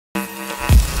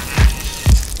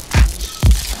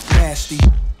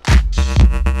nasty.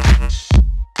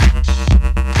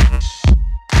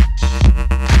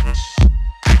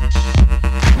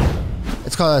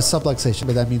 It's called a subluxation,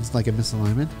 but that means like a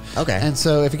misalignment. Okay. And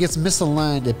so if it gets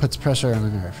misaligned, it puts pressure on a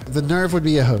nerve. The nerve would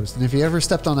be a hose. And if you ever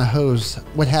stepped on a hose,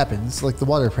 what happens? Like the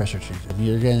water pressure changes. And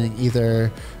you're getting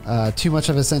either too much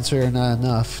of a sensor or not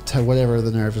enough to whatever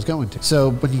the nerve is going to.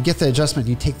 So when you get the adjustment,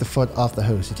 you take the foot off the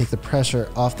hose. You take the pressure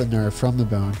off the nerve from the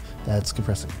bone that's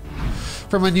compressing.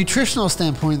 From a nutritional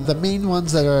standpoint, the main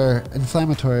ones that are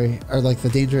inflammatory are like the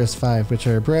dangerous five, which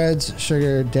are breads,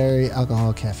 sugar, dairy,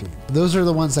 alcohol, caffeine. Those are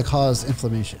the ones that cause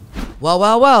inflammation.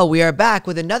 Well, we are back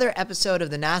with another episode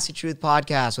of the Nasty Truth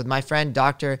Podcast with my friend,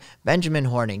 Dr. Benjamin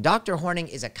Horning. Dr. Horning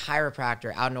is a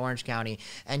chiropractor out in Orange County,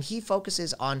 and he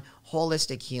focuses on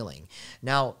holistic healing.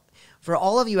 Now, for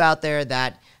all of you out there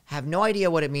that have no idea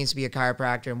what it means to be a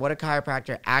chiropractor and what a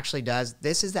chiropractor actually does,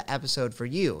 this is the episode for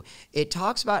you. It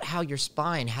talks about how your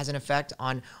spine has an effect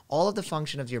on all of the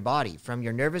function of your body, from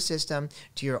your nervous system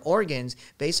to your organs,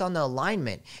 based on the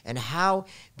alignment, and how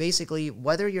basically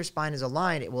whether your spine is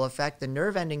aligned, it will affect the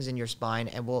nerve endings in your spine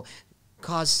and will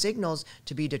cause signals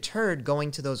to be deterred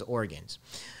going to those organs.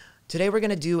 Today, we're going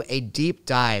to do a deep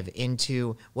dive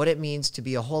into what it means to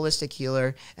be a holistic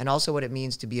healer and also what it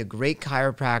means to be a great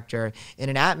chiropractor in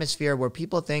an atmosphere where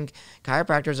people think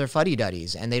chiropractors are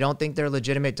fuddy-duddies and they don't think they're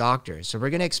legitimate doctors. So we're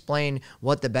going to explain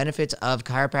what the benefits of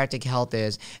chiropractic health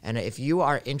is. And if you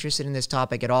are interested in this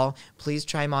topic at all, please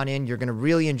chime on in. You're going to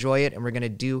really enjoy it. And we're going to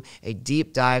do a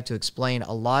deep dive to explain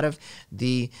a lot of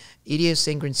the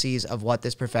idiosyncrasies of what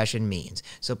this profession means.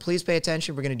 So please pay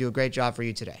attention. We're going to do a great job for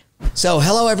you today. So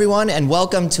hello everyone and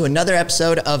welcome to another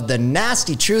episode of the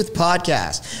Nasty Truth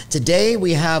Podcast. Today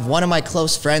we have one of my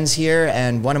close friends here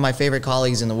and one of my favorite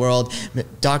colleagues in the world,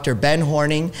 Dr. Ben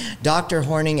Horning. Dr.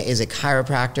 Horning is a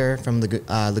chiropractor from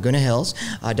Laguna Hills.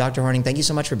 Dr. Horning, thank you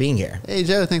so much for being here. Hey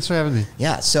Joe, thanks for having me.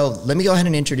 Yeah, so let me go ahead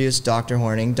and introduce Dr.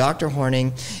 Horning. Dr.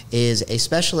 Horning is a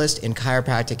specialist in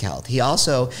chiropractic health. He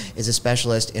also is a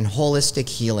specialist in holistic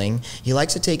healing. He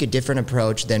likes to take a different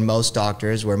approach than most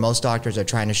doctors, where most doctors are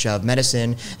trying to shove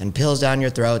medicine and pills down your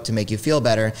throat to make you feel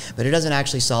better, but it doesn't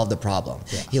actually solve the problem.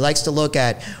 Yeah. He likes to look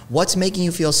at what's making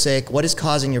you feel sick, what is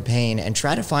causing your pain, and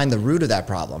try to find the root of that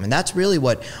problem. And that's really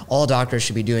what all doctors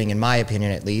should be doing, in my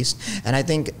opinion at least. And I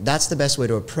think that's the best way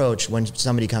to approach when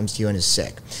somebody comes to you and is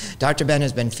sick. Dr. Ben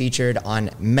has been featured on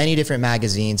many different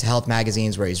magazines, health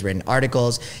magazines, where he's written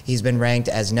articles. He's been ranked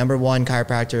as #1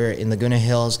 chiropractor in Laguna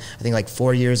Hills, I think like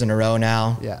 4 years in a row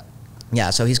now.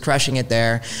 Yeah, so he's crushing it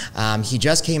there. He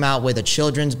just came out with a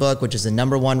children's book, which is the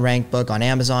 #1 ranked book on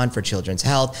Amazon for children's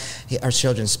health, or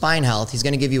children's spine health. He's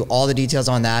going to give you all the details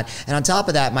on that. And on top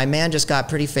of that, my man just got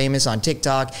pretty famous on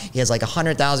TikTok. He has like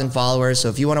 100,000 followers. So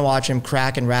if you want to watch him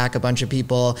crack and rack a bunch of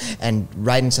people and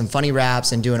writing some funny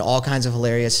raps and doing all kinds of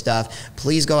hilarious stuff,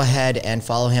 please go ahead and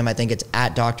follow him. I think it's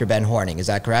at Dr. Ben Horning. Is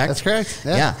that correct? That's correct.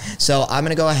 Yeah. So I'm going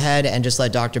to go ahead and just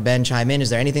let Dr. Ben chime in. Is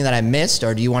there anything that I missed,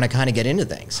 or do you want to kind of get into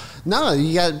things? No,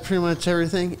 you got pretty much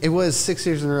everything. It was 6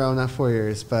 years in a row, not 4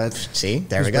 years, but... See,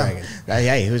 there we go.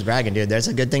 Yeah, who's bragging, dude? There's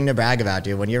a good thing to brag about,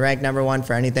 dude. When you're ranked #1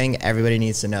 for anything, everybody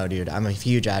needs to know, dude. I'm a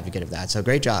huge advocate of that. So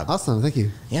great job. Awesome, thank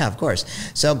you. Yeah, of course.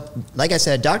 So, like I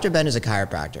said, Dr. Ben is a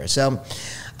chiropractor. So,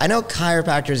 I know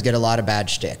chiropractors get a lot of bad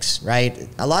shticks, right?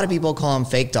 A lot of people call them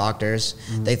fake doctors.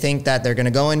 Mm-hmm. They think that they're going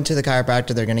to go into the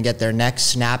chiropractor, they're going to get their neck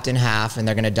snapped in half, and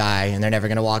they're going to die, and they're never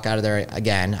going to walk out of there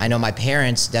again. I know my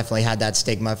parents definitely had that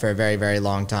stigma for a very, very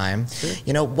long time. Sure.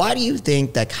 You know, why do you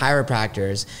think that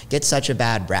chiropractors get such a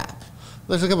bad rap?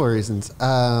 There's a couple of reasons.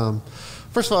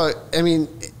 First of all, I mean,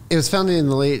 it was founded in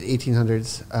the late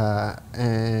 1800s,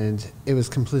 and it was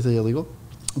completely illegal.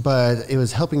 But it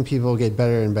was helping people get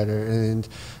better and better. And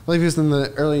I believe it was in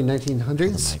the early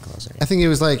 1900s. I think it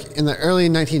was like in the early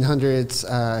 1900s,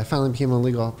 it finally became a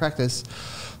legal practice.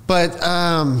 But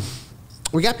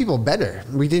we got people better.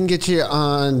 We didn't get you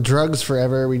on drugs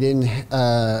forever. We didn't,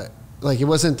 it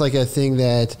wasn't like a thing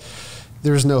that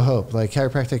there was no hope. Like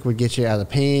chiropractic would get you out of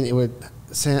pain. It would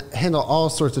handle all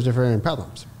sorts of different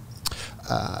problems.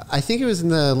 I think it was in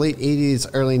the late 80s,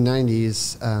 early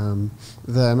 90s,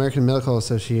 the American Medical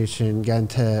Association got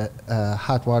into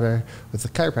hot water with the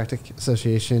Chiropractic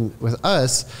Association with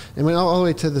us and went all the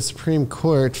way to the Supreme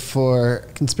Court for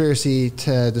conspiracy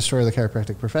to destroy the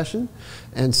chiropractic profession.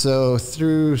 And so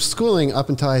through schooling up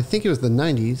until I think it was the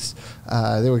 90s,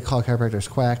 they would call chiropractors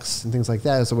quacks and things like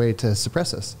that as a way to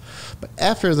suppress us. But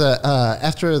after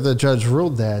the judge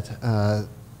ruled that,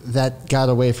 that got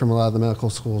away from a lot of the medical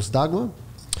school's dogma.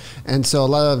 And so a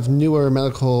lot of newer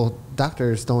medical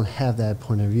doctors don't have that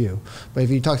point of view. But if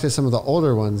you talk to some of the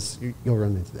older ones, you'll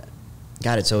run into that.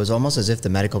 Got it. So it was almost as if the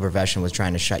medical profession was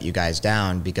trying to shut you guys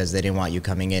down because they didn't want you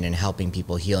coming in and helping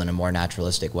people heal in a more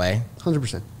naturalistic way.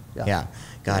 100%. Yeah.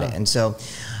 Got it. And so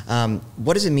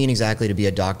what does it mean exactly to be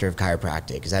a doctor of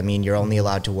chiropractic? Does that mean you're only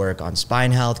allowed to work on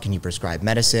spine health? Can you prescribe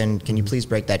medicine? Can you please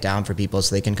break that down for people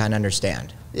so they can kind of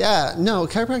understand? Yeah, no,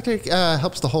 chiropractic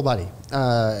helps the whole body.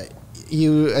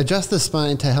 You adjust the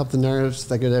spine to help the nerves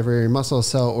that go to every muscle,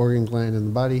 cell, organ, gland in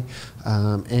the body,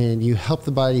 and you help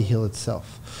the body heal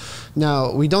itself.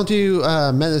 Now, we don't do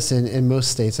medicine in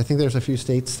most states. I think there's a few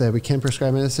states that we can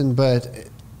prescribe medicine, but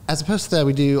as opposed to that,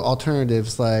 we do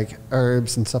alternatives like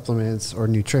herbs and supplements or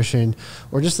nutrition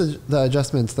or just the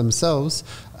adjustments themselves.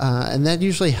 And that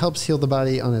usually helps heal the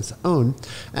body on its own.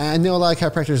 And I know a lot of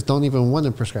chiropractors don't even want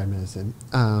to prescribe medicine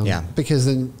because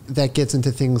then that gets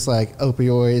into things like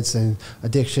opioids and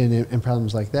addiction and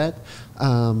problems like that.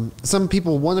 Some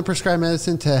people want to prescribe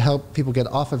medicine to help people get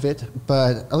off of it,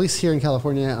 but at least here in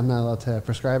California, I'm not allowed to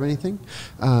prescribe anything.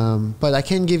 But I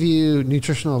can give you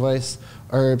nutritional advice,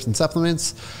 herbs and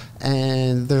supplements,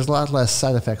 and there's a lot less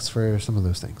side effects for some of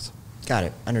those things. Got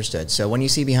it. Understood. So when you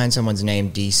see behind someone's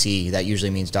name DC, that usually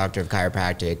means Doctor of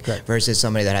Chiropractic. Correct. Versus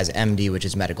somebody that has MD, which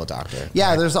is medical doctor. Yeah,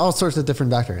 correct? There's all sorts of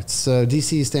different doctorates. So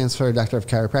DC stands for Doctor of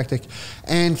Chiropractic.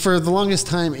 And for the longest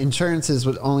time, insurances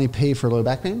would only pay for low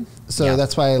back pain. So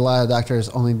that's why a lot of doctors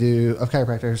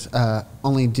chiropractors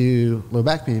only do low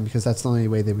back pain, because that's the only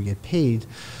way they would get paid.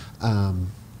 And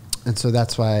so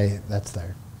that's why that's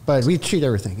there. But we treat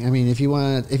everything. I mean, if you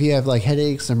have like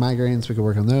headaches or migraines, we can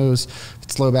work on those. If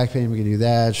it's low back pain, we can do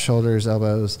that. Shoulders,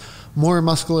 elbows, more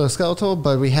musculoskeletal,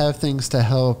 but we have things to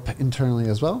help internally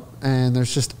as well. And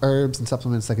there's just herbs and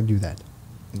supplements that can do that.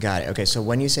 Got it. Okay, so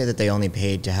when you say that they only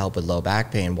paid to help with low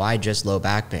back pain, why just low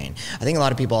back pain? I think a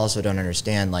lot of people also don't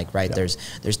understand, like, right, there's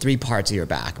three parts of your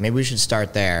back. Maybe we should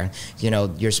start there. You know,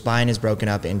 your spine is broken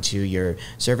up into your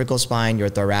cervical spine, your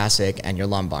thoracic, and your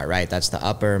lumbar, right? That's the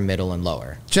upper, middle, and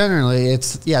lower. Generally,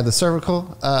 it's, the cervical,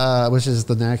 which is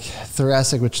the neck,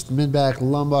 thoracic, which is the mid-back,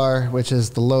 lumbar, which is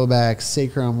the low back,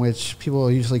 sacrum, which people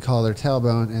usually call their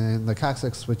tailbone, and the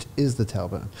coccyx, which is the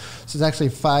tailbone. So it's actually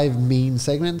 5 main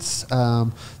segments.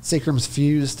 Sacrum's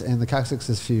fused and the coccyx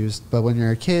is fused, but when you're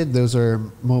a kid, those are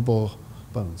mobile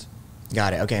bones.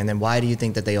 Got it. Okay, and then why do you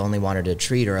think that they only wanted to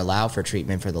treat or allow for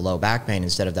treatment for the low back pain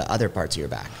instead of the other parts of your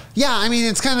back? Yeah, I mean,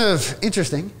 it's kind of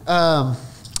interesting.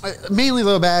 Mainly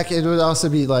low back. It would also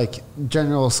be like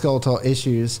general skeletal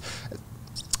issues.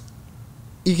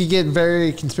 You could get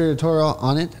very conspiratorial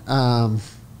on it.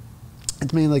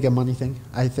 It's mainly like a money thing,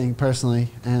 I think, personally,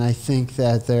 and I think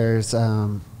that there's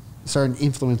certain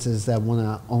influences that want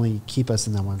to only keep us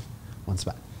in that one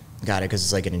spot. Got it, because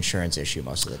it's like an insurance issue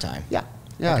most of the time. Yeah,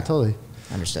 okay. Totally.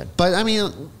 Understood. But I mean,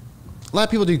 a lot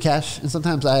of people do cash, and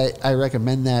sometimes I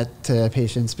recommend that to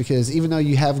patients, because even though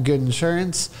you have good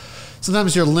insurance,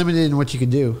 sometimes you're limited in what you can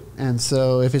do. And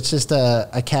so if it's just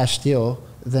a cash deal,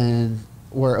 then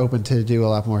we're open to do a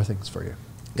lot more things for you.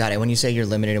 Got it. When you say you're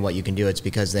limited in what you can do, it's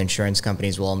because the insurance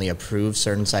companies will only approve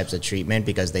certain types of treatment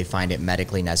because they find it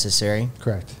medically necessary?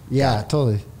 Correct. Yeah,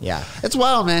 totally. Yeah. It's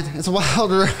wild, man. It's a wild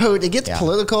road. It gets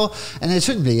political, and it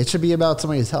shouldn't be. It should be about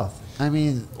somebody's health. I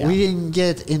mean, we didn't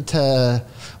get into,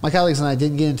 my colleagues and I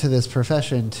didn't get into this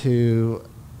profession to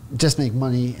just make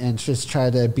money and just try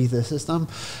to beat the system.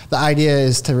 The idea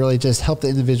is to really just help the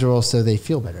individual so they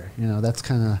feel better. You know, that's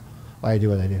kind of why I do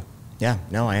what I do. Yeah,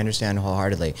 no, I understand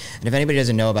wholeheartedly. And if anybody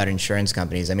doesn't know about insurance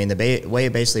companies, I mean, the way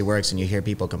it basically works, and you hear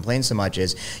people complain so much,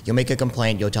 is you'll make a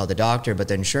complaint, you'll tell the doctor, but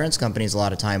the insurance companies a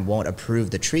lot of time won't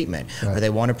approve the treatment, or they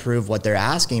won't approve what they're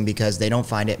asking because they don't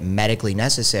find it medically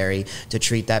necessary to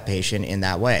treat that patient in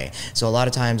that way. So a lot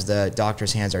of times the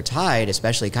doctor's hands are tied,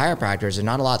 especially chiropractors. There's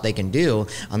not a lot they can do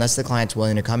unless the client's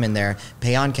willing to come in there,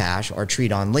 pay on cash, or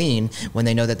treat on lien when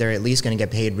they know that they're at least going to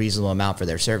get paid reasonable amount for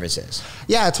their services.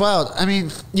 Yeah, it's wild. I mean,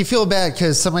 you feel bad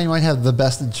because somebody might have the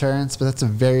best insurance, but that's a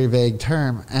very vague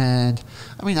term. And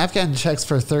I mean, I've gotten checks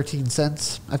for 13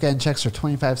 cents. I've gotten checks for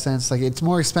 25 cents. Like, it's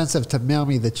more expensive to mail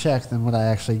me the check than what I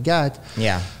actually got.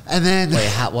 Yeah. And then, wait,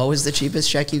 what was the cheapest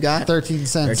check you got? 13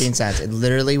 cents. 13 cents. It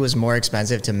literally was more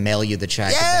expensive to mail you the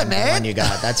check than the one you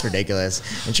got. That's ridiculous.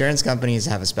 Insurance companies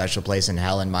have a special place in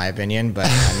hell, in my opinion, but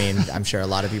I mean, I'm sure a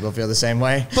lot of people feel the same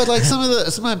way. But like some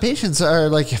of my patients are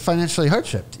like financially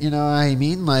hardship. You know what I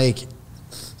mean? Like,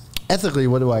 ethically,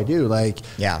 what do I do? Like,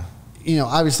 you know,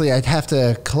 obviously I'd have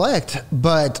to collect,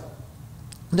 but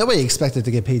nobody expected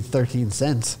to get paid 13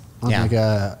 cents on like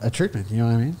a treatment. You know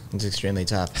what I mean? It's extremely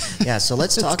tough. Yeah. So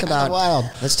let's talk about,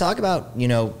 let's talk about, you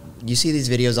know, you see these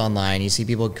videos online, you see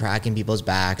people cracking people's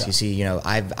backs. You see, you know,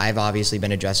 I've obviously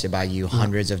been adjusted by you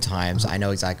hundreds of times. I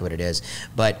know exactly what it is,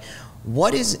 but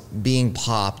what is being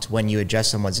popped when you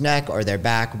adjust someone's neck or their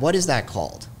back? What is that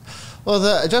called? Well,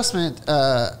 the adjustment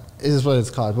is what it's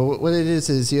called. But what it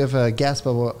is you have a gas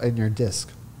bubble in your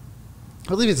disc. I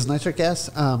believe it's nitric gas,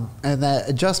 and that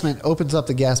adjustment opens up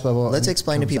the gas bubble. Let's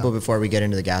explain to people before we get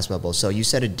into the gas bubble. So you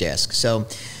said a disc. So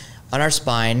on our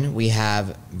spine, we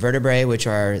have vertebrae, which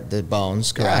are the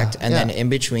bones, correct? And then in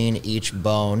between each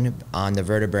bone on the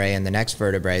vertebrae and the next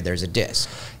vertebrae, there's a disc.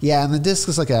 Yeah, and the disc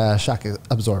is like a shock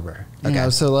absorber. You know,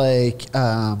 so like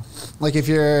if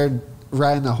you're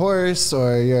riding a horse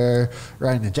or you're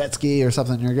riding a jet ski or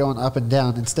something, you're going up and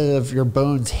down. Instead of your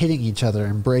bones hitting each other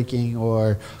and breaking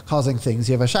or causing things,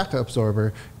 you have a shock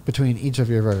absorber between each of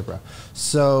your vertebrae.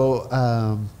 So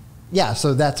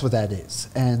so that's what that is.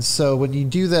 And so when you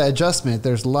do the adjustment,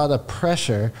 there's a lot of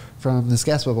pressure from this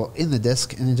gas bubble in the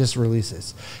disc, and it just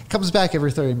releases. It comes back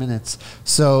every 30 minutes.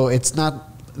 So it's not,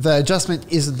 the adjustment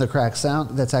isn't the crack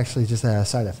sound. That's actually just a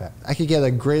side effect. I could get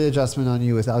a great adjustment on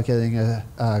you without getting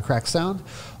a crack sound,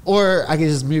 or I could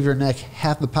just move your neck,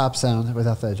 half the pop sound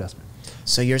without the adjustment.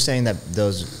 So you're saying that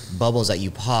those bubbles that you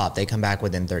pop, they come back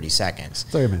within 30 seconds?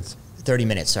 30 minutes. 30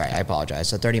 minutes, sorry, I apologize.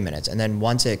 So 30 minutes. And then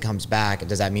once it comes back,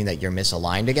 does that mean that you're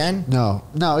misaligned again? No,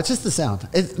 it's just the sound.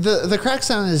 The crack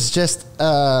sound is just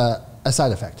a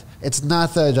side effect. It's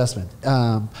not the adjustment.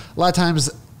 A lot of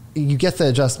times you get the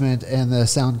adjustment and the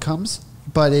sound comes,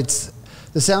 but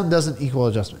the sound doesn't equal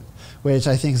adjustment, which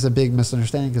I think is a big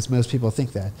misunderstanding because most people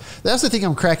think that. They also think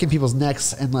I'm cracking people's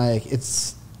necks and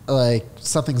it's like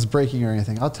something's breaking or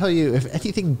anything. I'll tell you, if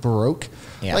anything broke,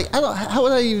 how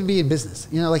would I even be in business?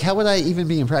 You know, like how would I even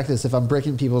be in practice if I'm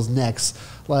breaking people's necks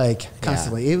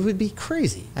constantly? It would be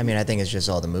crazy. I mean, I think it's just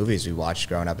all the movies we watched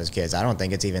growing up as kids. I don't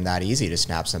think it's even that easy to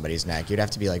snap somebody's neck. You'd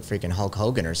have to be like freaking Hulk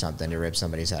Hogan or something to rip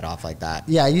somebody's head off like that.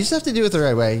 Yeah, you just have to do it the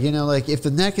right way. You know, like if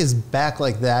the neck is back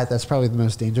like that, that's probably the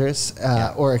most dangerous,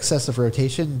 or excessive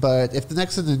rotation. But if the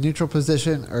neck's in the neutral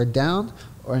position or down,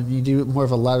 or you do more of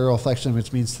a lateral flexion,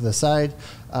 which means to the side,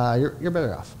 you're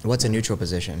better off. What's a neutral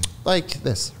position? Like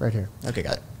this, right here. Okay,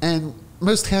 got it. And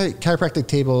most chiropractic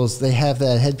tables, they have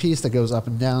that headpiece that goes up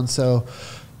and down. So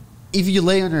if you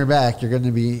lay on your back, you're going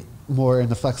to be more in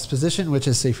the flexed position, which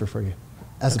is safer for you,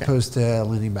 as opposed to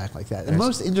leaning back like that. And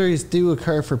most injuries do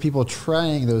occur for people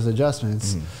trying those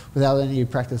adjustments without any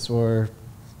practice, or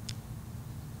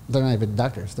they're not even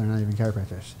doctors. They're not even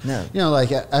chiropractors. No. You know, like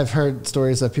I've heard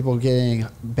stories of people getting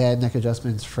bad neck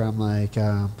adjustments from like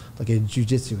a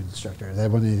jiu-jitsu instructor that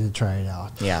wanted to try it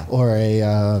out. Yeah. Or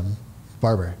a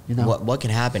barber, you know. What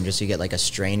can happen? Just you get like a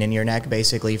strain in your neck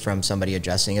basically from somebody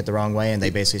adjusting it the wrong way and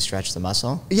they basically stretch the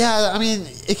muscle? Yeah, I mean,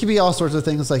 it could be all sorts of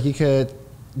things. Like you could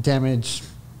damage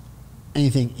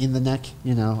anything in the neck,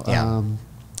 you know. Yeah.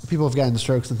 People have gotten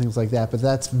strokes and things like that, but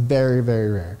that's very,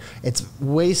 very rare. It's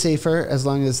way safer as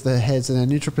long as the head's in a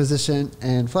neutral position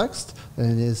and flexed than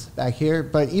it is back here.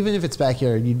 But even if it's back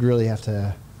here, you'd really have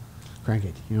to crank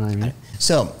it. You know what I mean?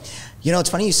 So, you know,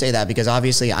 it's funny you say that because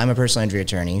obviously I'm a personal injury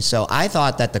attorney. So I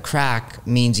thought that the crack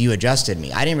means you adjusted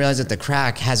me. I didn't realize that the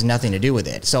crack has nothing to do with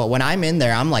it. So when I'm in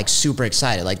there, I'm like super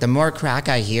excited. Like the more crack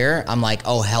I hear, I'm like,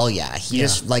 oh, hell yeah. He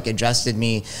just like adjusted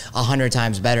me 100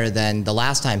 times better than the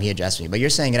last time he adjusted me. But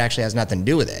you're saying it actually has nothing to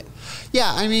do with it.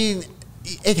 Yeah, I mean,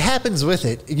 it happens with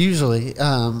it usually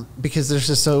because there's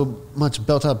just so much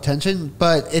built up tension,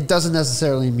 but it doesn't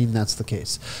necessarily mean that's the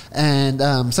case.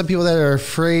 And some people that are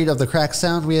afraid of the crack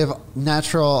sound, we have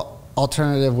natural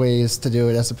alternative ways to do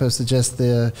it as opposed to just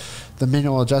the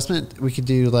manual adjustment. We could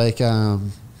do like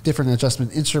different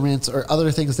adjustment instruments or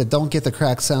other things that don't get the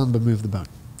crack sound but move the bone.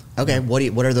 Okay,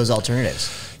 what are those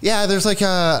alternatives? Yeah, there's like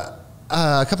a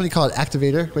company called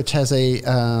Activator, which has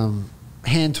a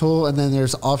hand tool, and then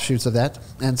there's offshoots of that.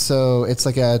 And so it's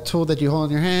like a tool that you hold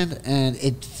in your hand, and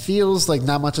it feels like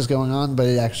not much is going on, but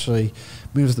it actually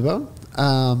moves the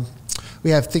bone. We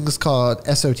have things called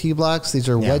SOT blocks. These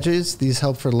are wedges. These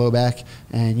help for low back,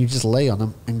 and you just lay on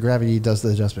them, and gravity does the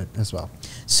adjustment as well.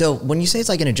 So when you say it's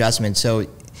like an adjustment, so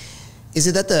is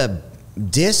it that the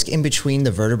disc in between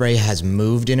the vertebrae has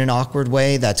moved in an awkward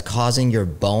way that's causing your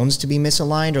bones to be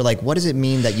misaligned, or like what does it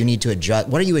mean that you need to adjust?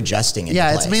 What are you adjusting in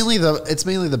place? It's mainly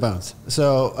the bones.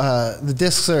 So the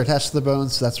discs are attached to the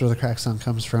bones, so that's where the crack sound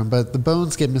comes from, but the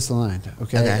bones get misaligned,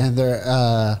 okay? And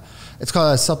they're it's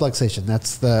called a subluxation.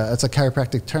 That's a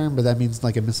chiropractic term, but that means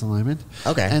like a misalignment.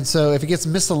 Okay. And so if it gets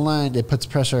misaligned, it puts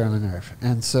pressure on a nerve.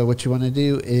 And so what you want to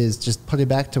do is just put it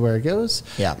back to where it goes.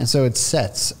 Yeah. And so it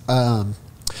sets.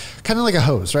 Kind of like a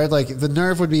hose, right? Like the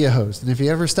nerve would be a hose. And if you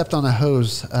ever stepped on a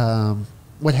hose,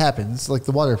 what happens? Like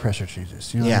the water pressure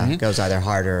changes. You know what I mean? It goes either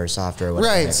harder or softer. Or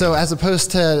whatever. Right. So as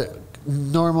opposed to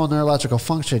normal neurological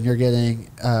function, you're getting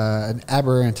an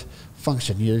aberrant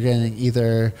function. You're getting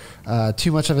either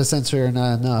too much of a sensor or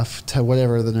not enough to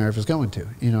whatever the nerve is going to.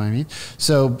 You know what I mean?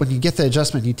 So when you get the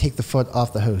adjustment, you take the foot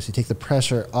off the hose. You take the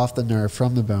pressure off the nerve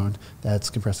from the bone that's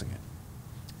compressing it.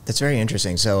 That's very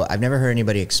interesting. So I've never heard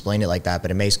anybody explain it like that,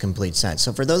 but it makes complete sense.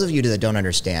 So for those of you that don't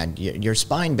understand, your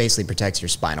spine basically protects your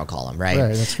spinal column, right? Right,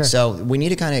 that's correct. So we need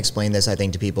to kind of explain this, I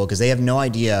think, to people because they have no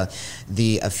idea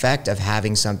the effect of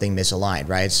having something misaligned,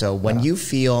 right? So when you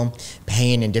feel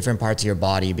pain in different parts of your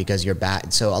body because your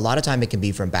back, so a lot of time it can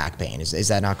be from back pain. Is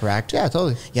that not correct? Yeah,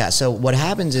 totally. Yeah, so what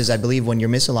happens is I believe when you're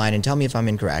misaligned, and tell me if I'm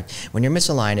incorrect, when you're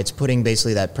misaligned, it's putting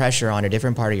basically that pressure on a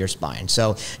different part of your spine.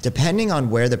 So depending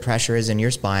on where the pressure is in your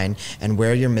spine and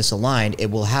where you're misaligned, it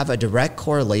will have a direct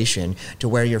correlation to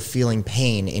where you're feeling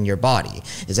pain in your body.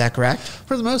 Is that correct?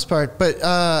 For the most part, but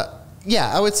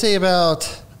yeah, I would say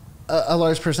about a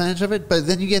large percentage of it. But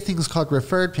then you get things called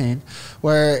referred pain,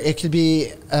 where it could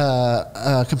be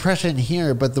compression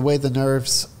here, but the way the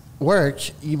nerves work,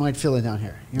 you might feel it down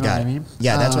here. You know what I mean?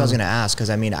 Yeah, that's what I was going to ask,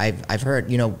 because I mean, I've heard,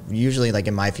 you know, usually like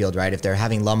in my field, right, if they're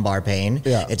having lumbar pain,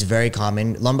 it's very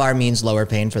common. Lumbar means lower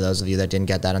pain, for those of you that didn't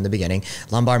get that in the beginning.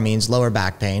 Lumbar means lower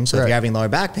back pain. So if you're having lower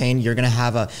back pain, you're going to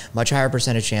have a much higher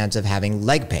percentage chance of having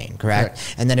leg pain,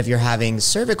 correct? And then if you're having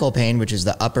cervical pain, which is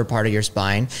the upper part of your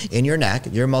spine in your neck,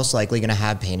 you're most likely going to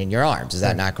have pain in your arms. Is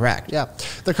that not correct? Yeah.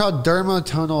 They're called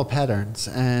dermatonal patterns,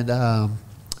 and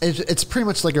it's pretty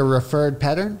much like a referred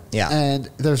pattern. Yeah. And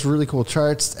there's really cool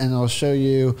charts, and it'll show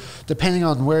you, depending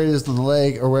on where it is in the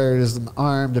leg or where it is in the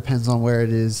arm, depends on where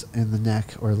it is in the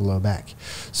neck or the low back.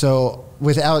 So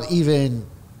without even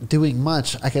doing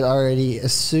much, I could already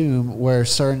assume where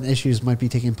certain issues might be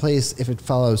taking place if it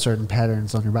follows certain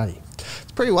patterns on your body.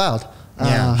 It's pretty wild.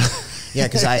 Yeah. Yeah,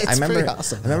 because I remember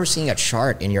awesome, I remember seeing a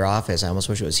chart in your office. I almost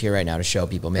wish it was here right now to show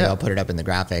people. Maybe I'll put it up in the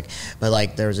graphic. But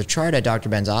like there was a chart at Dr.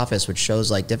 Ben's office which shows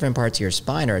like different parts of your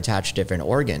spine are attached to different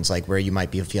organs, like where you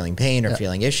might be feeling pain or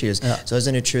feeling issues. So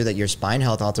isn't it true that your spine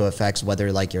health also affects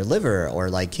whether like your liver or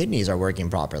like kidneys are working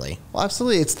properly? Well,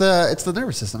 absolutely. It's the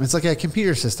nervous system. It's like a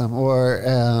computer system or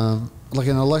like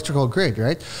an electrical grid,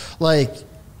 right? Like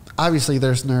obviously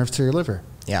there's nerves to your liver.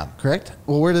 Yeah. Correct?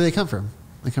 Well, where do they come from?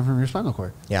 They come from your spinal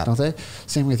cord, don't they?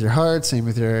 Same with your heart, same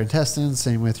with your intestines,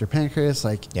 same with your pancreas.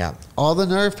 Like, all the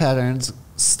nerve patterns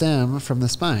stem from the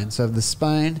spine. So if the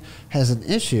spine has an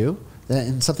issue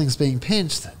and something's being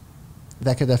pinched,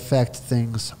 that could affect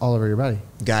things all over your body.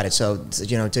 Got it. So,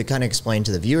 you know, to kind of explain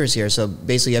to the viewers here, so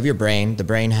basically you have your brain. The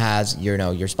brain has, you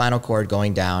know, your spinal cord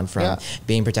going down from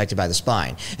being protected by the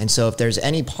spine. And so if there's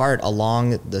any part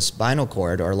along the spinal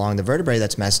cord or along the vertebrae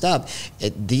that's messed up,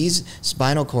 these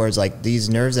spinal cords, like these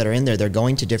nerves that are in there, they're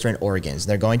going to different organs.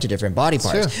 They're going to different body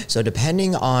parts. So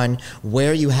depending on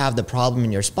where you have the problem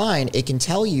in your spine, it can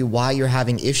tell you why you're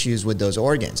having issues with those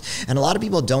organs. And a lot of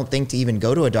people don't think to even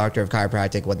go to a doctor of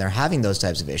chiropractic when they're having those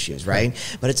types of issues, right?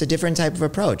 But it's a different type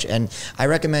of approach. And I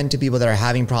recommend to people that are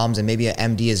having problems and maybe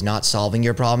an MD is not solving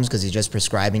your problems because he's just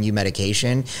prescribing you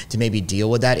medication to maybe deal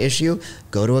with that issue,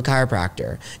 go to a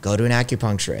chiropractor, go to an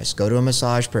acupuncturist, go to a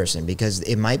massage person, because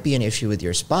it might be an issue with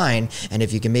your spine. And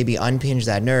if you can maybe unpinge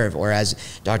that nerve, or as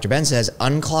Dr. Ben says,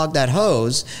 unclog that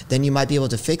hose, then you might be able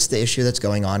to fix the issue that's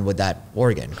going on with that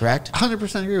organ, correct?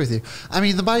 100% agree with you. I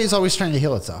mean, the body is always trying to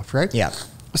heal itself, right? Yeah.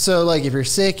 So like if you're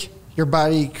sick, your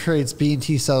body creates B and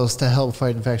T cells to help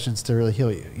fight infections to really heal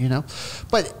you, you know?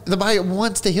 But the body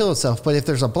wants to heal itself, but if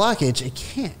there's a blockage, it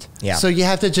can't. Yeah. So you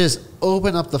have to just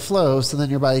open up the flow so then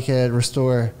your body can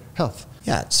restore health.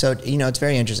 Yeah, so, you know, it's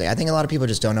very interesting. I think a lot of people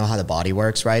just don't know how the body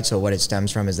works, right? So what it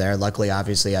stems from is there. Luckily,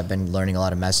 obviously, I've been learning a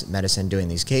lot of medicine doing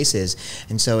these cases.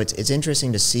 And so it's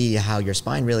interesting to see how your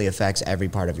spine really affects every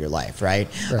part of your life, right?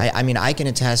 I mean, I can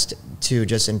attest to,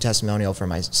 just in testimonial for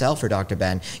myself, for Dr.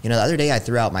 Ben, you know, the other day I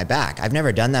threw out my back. I've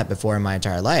never done that before in my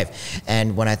entire life.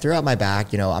 And when I threw out my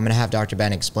back, you know, I'm going to have Dr.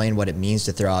 Ben explain what it means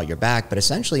to throw out your back. But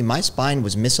essentially, my spine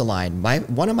was misaligned.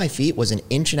 One of my feet was 1.5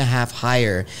 inches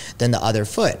higher than the other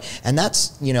foot. And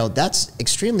that's, you know, that's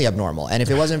extremely abnormal. And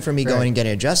if it wasn't for me going and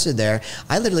getting adjusted there,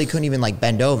 I literally couldn't even like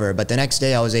bend over. But the next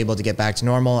day I was able to get back to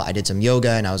normal. I did some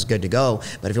yoga and I was good to go.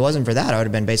 But if it wasn't for that, I would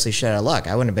have been basically shit out of luck.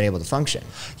 I wouldn't have been able to function.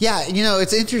 Yeah, you know,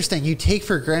 it's interesting. You take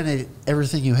for granted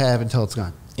everything you have until it's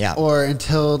gone. Yeah. Or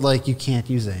until like you can't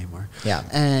use it anymore. Yeah.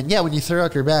 And yeah, when you throw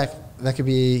out your back, that could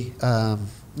be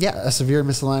Yeah, a severe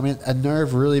misalignment, a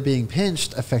nerve really being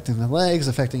pinched, affecting the legs,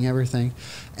 affecting everything.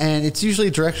 And it's usually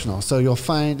directional. So you'll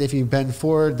find if you bend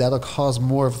forward, that'll cause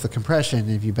more of the compression.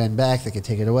 If you bend back, they can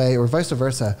take it away, or vice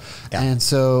versa. Yeah. And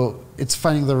so it's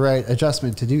finding the right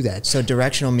adjustment to do that. So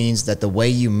directional means that the way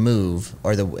you move,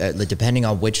 or depending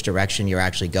on which direction you're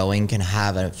actually going, can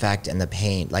have an effect in the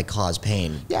pain, like cause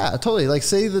pain. Yeah, totally. Like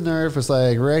say the nerve was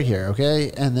like right here,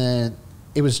 okay? And then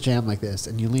it was jammed like this,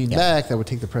 and you lean back, that would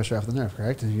take the pressure off the nerve,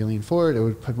 correct? And if you lean forward, it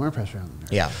would put more pressure on the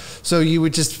nerve. Yeah. So you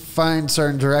would just find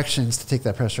certain directions to take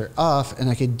that pressure off, and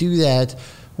I could do that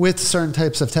with certain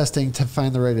types of testing to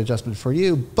find the right adjustment for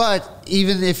you. But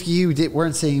even if you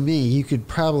weren't seeing me, you could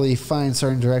probably find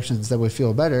certain directions that would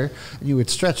feel better, and you would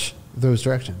stretch those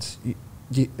directions.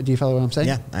 Do you follow what I'm saying?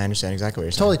 Yeah, I understand exactly what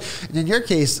you're saying. Totally. And in your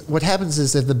case, what happens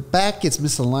is if the back gets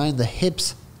misaligned, the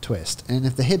hips twist. And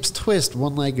if the hips twist,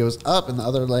 one leg goes up and the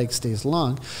other leg stays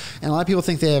long. And a lot of people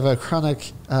think they have a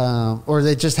chronic, or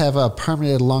they just have a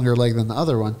permanent longer leg than the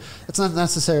other one. That's not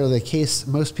necessarily the case.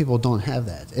 Most people don't have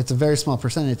that. It's a very small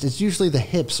percentage. It's usually the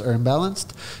hips are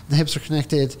imbalanced. The hips are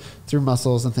connected through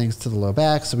muscles and things to the low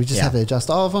back. So we just have to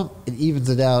adjust all of them. It evens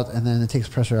it out, and then it takes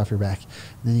pressure off your back.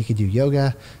 And then you can do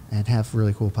yoga and have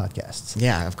really cool podcasts.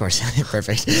 Yeah, of course.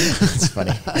 Perfect. It's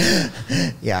funny.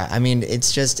 Yeah, I mean,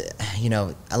 it's just,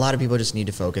 a lot of people just need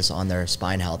to focus on their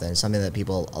spine health, and it's something that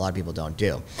a lot of people don't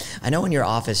do. I know in your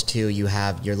office, too, you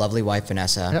have your lovely wife,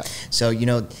 Vanessa. Yeah. So,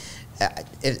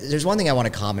 there's one thing I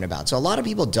want to comment about. So a lot of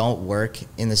people don't work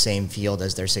in the same field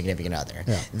as their significant other.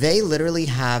 Yeah. They literally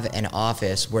have an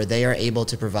office where they are able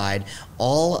to provide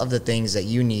all of the things that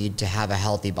you need to have a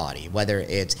healthy body, whether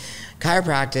it's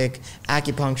chiropractic,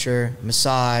 acupuncture,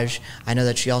 massage. I know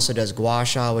that she also does gua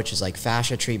sha, which is like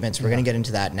fascia treatments. We're going to get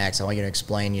into that next. I want you to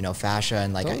explain, fascia,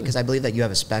 and because I believe that you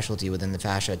have a specialty within the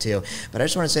fascia too. But I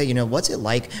just want to say, what's it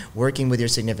like working with your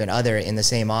significant other in the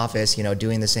same office,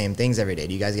 doing the same things every day?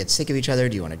 Do you guys get sick of each other?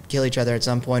 Do you want to kill each other at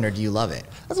some point, or do you love it?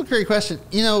 That's a great question.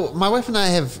 My wife and I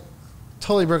have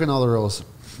totally broken all the rules.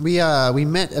 We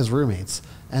met as roommates,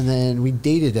 and then we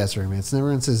dated as roommates. And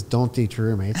everyone says, don't date your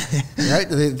roommates, right?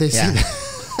 They say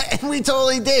that. And we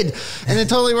totally did. And it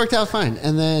totally worked out fine.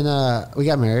 And then we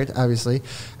got married, obviously.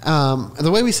 The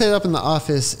way we set it up in the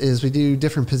office is we do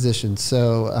different positions.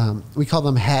 So we call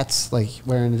them hats, like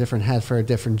wearing a different hat for a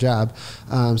different job.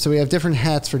 So we have different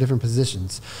hats for different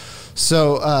positions.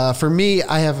 So for me,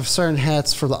 I have certain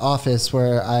hats for the office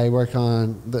where I work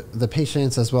on the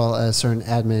patients as well as certain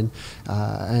admin.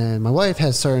 And my wife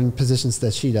has certain positions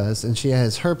that she does. And she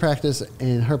has her practice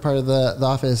in her part of the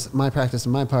office, my practice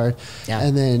in my part. Yeah.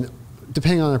 And then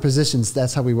depending on our positions,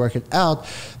 that's how we work it out.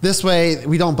 This way,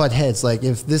 we don't butt heads. Like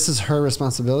if this is her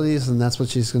responsibilities, then that's what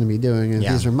she's going to be doing. And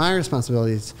these are my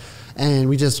responsibilities. And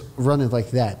we just run it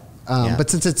like that. But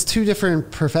since it's two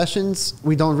different professions,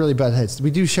 we don't really butt heads. We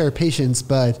do share patients,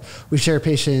 but we share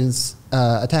patients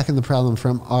attacking the problem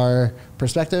from our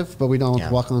perspective, but we don't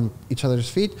walk on each other's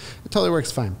feet. It totally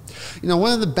works fine.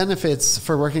 One of the benefits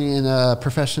for working in a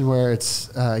profession where it's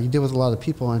you deal with a lot of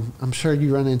people, and I'm sure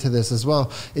you run into this as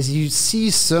well, is you see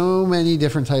so many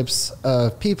different types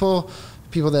of people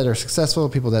that are successful,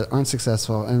 people that aren't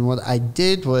successful. And what I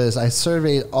did was I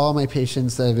surveyed all my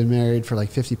patients that have been married for like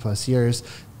 50 plus years,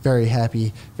 very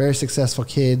happy, very successful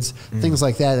kids, things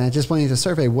like that. And I just wanted to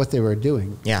survey what they were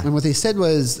doing. Yeah. And what they said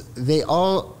was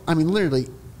literally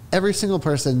every single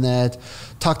person that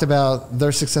talked about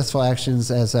their successful actions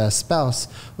as a spouse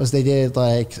was they did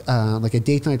like a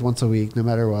date night once a week, no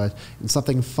matter what, and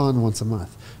something fun once a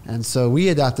month. And so we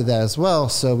adopted that as well,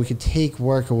 so we could take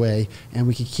work away and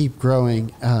we could keep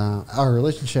growing our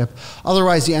relationship.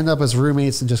 Otherwise, you end up as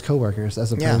roommates and just coworkers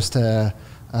as opposed to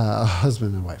a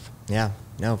husband and wife. Yeah.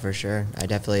 No, for sure. I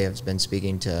definitely have been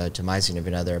speaking to my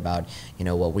significant other about,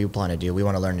 what we want to do. We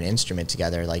want to learn an instrument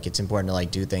together. Like, it's important to,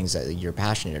 do things that you're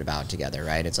passionate about together,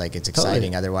 right? It's like, it's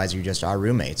exciting. Totally. Otherwise, you just are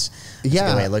roommates. That's a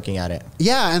good way of looking at it.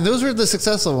 Yeah, and those were the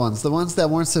successful ones. The ones that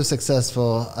weren't so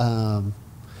successful,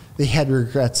 they had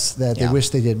regrets that they wish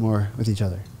they did more with each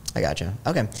other. I gotcha.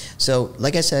 Okay. So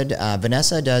like I said,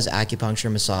 Vanessa does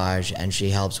acupuncture, massage, and she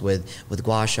helps with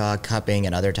gua sha, cupping,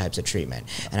 and other types of treatment.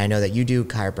 And I know that you do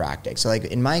chiropractic. So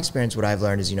in my experience, what I've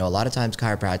learned is, a lot of times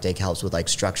chiropractic helps with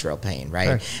structural pain,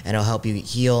 right? And it'll help you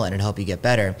heal and it'll help you get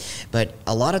better. But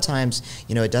a lot of times,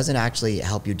 it doesn't actually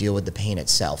help you deal with the pain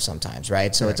itself sometimes,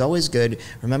 right? So it's always good.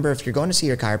 Remember, if you're going to see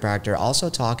your chiropractor, also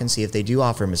talk and see if they do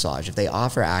offer massage, if they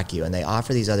offer acu, and they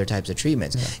offer these other types of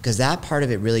treatments, because that part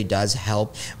of it really does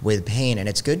help with pain, and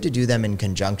it's good to do them in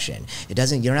conjunction. You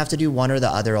don't have to do one or the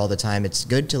other all the time. It's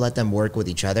good to let them work with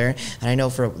each other. And I know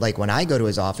for like when I go to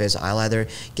his office, I'll either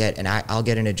get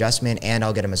an adjustment and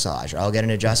I'll get a massage, or I'll get an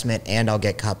adjustment and I'll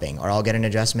get cupping, or I'll get an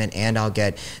adjustment and I'll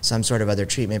get some sort of other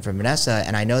treatment from Vanessa.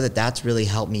 And I know that that's really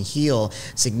helped me heal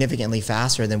significantly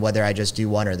faster than whether I just do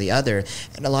one or the other.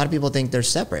 And a lot of people think they're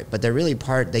separate, but they're really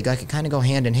they kind of go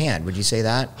hand in hand. Would you say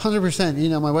that? 100%. You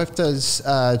know, my wife does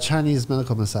Chinese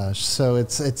medical massage, so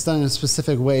it's done in a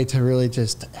specific way to really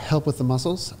just help with the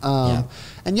muscles.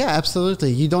 And yeah,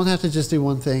 absolutely. You don't have to just do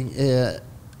one thing.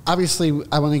 Obviously,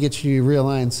 I want to get you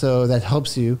realigned, so that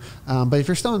helps you. But if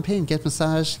you're still in pain, get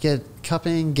massage, get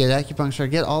cupping, get acupuncture,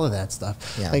 get all of that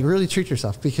stuff. Yeah. Like really treat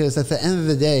yourself, because at the end of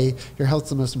the day, your health's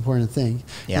the most important thing.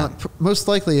 Yeah. Now, most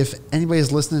likely, if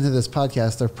anybody's listening to this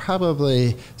podcast, they're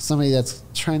probably somebody that's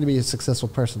trying to be a successful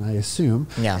person, I assume.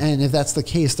 Yeah. And if that's the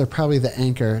case, they're probably the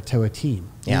anchor to a team.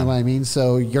 You know what I mean?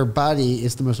 So your body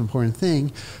is the most important thing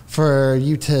for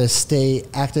you to stay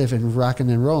active and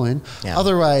rocking and rolling. Yeah.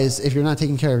 Otherwise, if you're not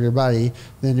taking care of your body,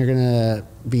 then you're going to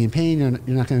be in pain. You're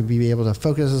not going to be able to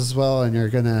focus as well, and you're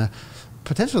going to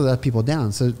potentially let people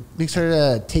down. So make sure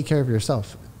to take care of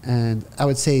yourself. And I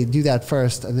would say do that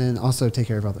first, and then also take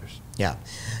care of others. Yeah.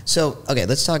 So, okay,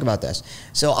 let's talk about this.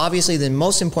 So obviously the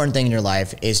most important thing in your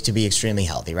life is to be extremely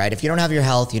healthy, right? If you don't have your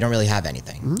health, you don't really have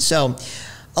anything. Mm-hmm. So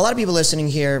a lot of people listening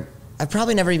here, I've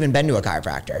probably never even been to a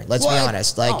chiropractor. Let's be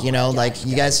honest. Like,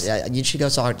 you guys, you should go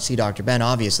see Dr. Ben,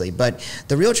 obviously. But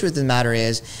the real truth of the matter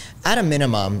is, at a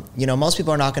minimum, most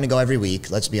people are not going to go every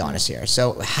week. Let's be honest here.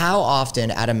 So how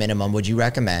often, at a minimum, would you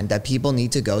recommend that people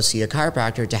need to go see a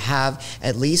chiropractor to have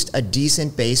at least a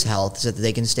decent base health so that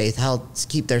they can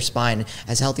keep their spine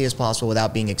as healthy as possible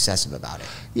without being excessive about it?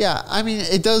 Yeah, I mean,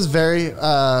 it does vary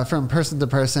from person to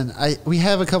person. We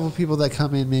have a couple people that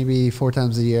come in maybe 4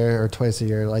 times a year or twice a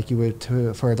year, like you would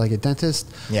for like a dentist.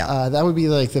 Yeah. That would be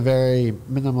like the very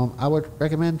minimum I would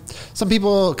recommend. Some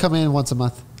people come in once a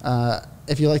month.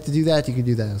 If you like to do that, you can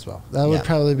do that as well. That would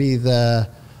probably be the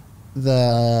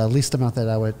least amount that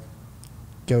I would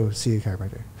go see a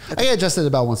chiropractor. Okay. I get adjusted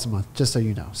about once a month, just so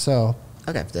you know. So.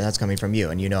 Okay, that's coming from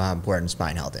you, and you know how important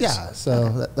spine health is. Yeah,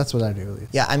 so that's what I do.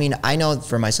 Yeah, I mean, I know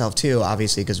for myself too,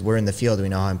 obviously, because we're in the field, we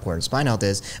know how important spine health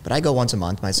is, but I go once a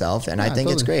month myself, and I think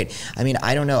it's great. I mean,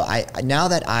 I don't know, now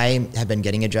that I have been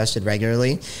getting adjusted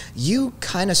regularly, you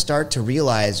kind of start to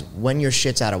realize when your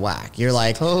shit's out of whack. You're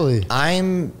like, I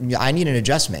need an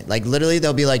adjustment. Like, literally,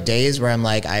 there'll be like days where I'm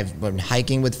like, I've been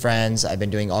hiking with friends, I've been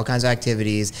doing all kinds of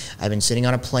activities, I've been sitting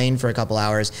on a plane for a couple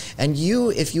hours, and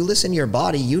if you listen to your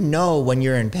body, you know when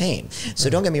you're in pain. So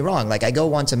don't get me wrong, like I go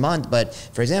once a month, but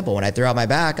for example, when I threw out my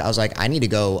back, I was like, I need to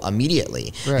go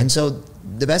immediately. Right. And so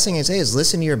the best thing I say is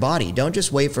listen to your body. Don't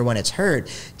just wait for when it's hurt.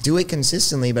 Do it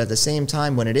consistently, but at the same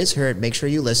time, when it is hurt, make sure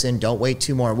you listen. Don't wait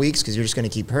 2 more weeks, because you're just going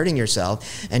to keep hurting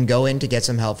yourself, and go in to get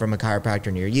some help from a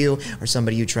chiropractor near you or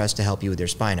somebody you trust to help you with your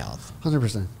spine health.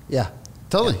 100%. Yeah,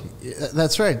 totally. Yeah.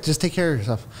 That's right. Just take care of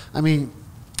yourself. I mean,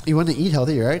 you want to eat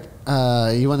healthy, right?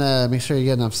 You want to make sure you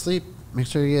get enough sleep. Make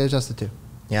sure you get adjusted too.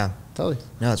 Yeah. Totally.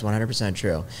 No, it's 100%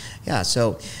 true. Yeah.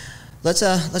 So let's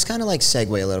kind of like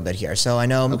segue a little bit here. So I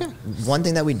know one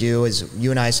thing that we do is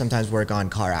you and I sometimes work on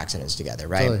car accidents together,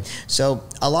 right? Totally. So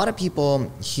a lot of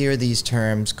people hear these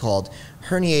terms called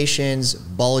herniations,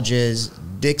 bulges,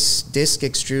 disc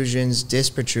extrusions,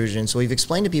 disc protrusions. So we've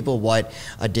explained to people what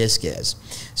a disc is.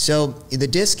 So the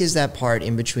disc is that part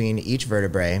in between each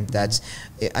vertebrae that's,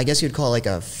 I guess you'd call it like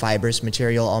a fibrous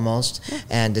material almost.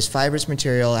 And this fibrous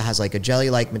material has like a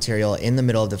jelly-like material in the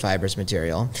middle of the fibrous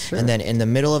material. Sure. And then in the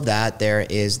middle of that, there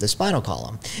is the spinal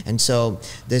column. And so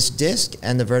this disc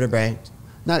and the vertebrae.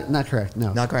 Not correct,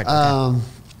 no. Not correct, okay.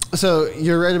 So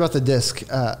you're right about the disc.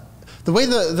 The way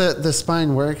the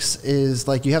spine works is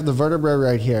like you have the vertebra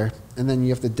right here, and then you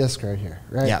have the disc right here,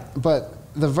 right? Yeah.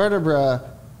 But the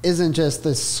vertebra isn't just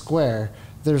this square.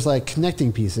 There's like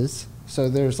connecting pieces. So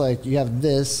there's like, you have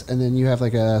this, and then you have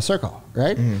like a circle,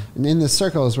 right? Mm-hmm. And in the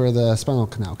circle is where the spinal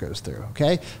canal goes through,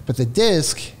 okay? But the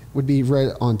disc would be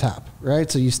right on top,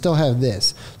 right? So you still have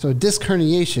this. So a disc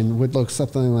herniation would look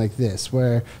something like this,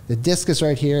 where the disc is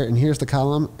right here, and here's the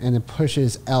column, and it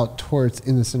pushes out towards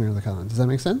in the center of the column. Does that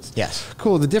make sense? Yes.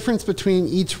 Cool. The difference between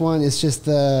each one is just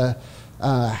the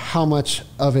how much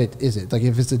of it is it? Like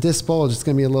if it's a disc bulge, it's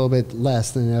going to be a little bit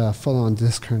less than a full-on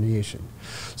disc herniation.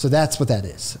 So that's what that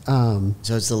is.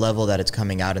 So it's the level that it's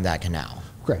coming out in that canal.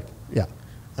 Great. Yeah.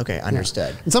 Okay,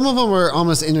 understood. Yeah. And some of them are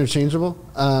almost interchangeable.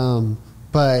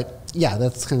 But yeah,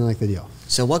 that's kind of like the deal.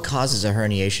 So what causes a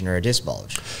herniation or a disc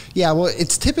bulge? Yeah, well,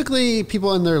 it's typically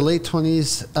people in their late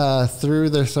 20s through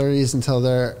their 30s until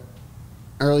their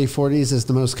early 40s is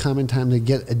the most common time to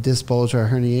get a disc bulge or a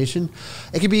herniation.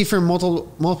 It could be from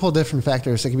multiple different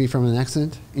factors. It could be from an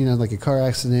accident, like a car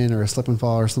accident or a slip and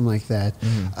fall or something like that.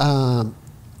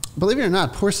 Believe it or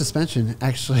not, poor suspension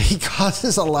actually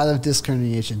causes a lot of disc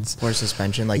herniations. Poor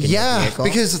suspension, like in your vehicle?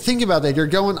 Because think about that. You're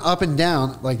going up and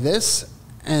down like this,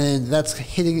 and that's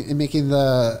hitting and making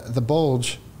the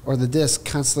bulge or the disc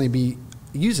constantly be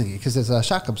using it because it's a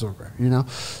shock absorber,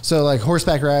 So like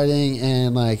horseback riding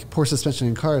and like poor suspension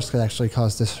in cars could actually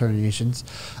cause disc herniations.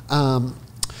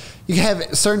 You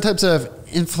have certain types of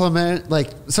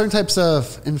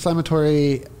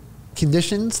inflammatory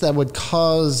conditions that would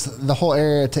cause the whole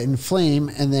area to inflame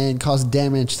and then cause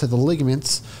damage to the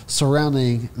ligaments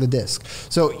surrounding the disc.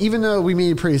 So even though we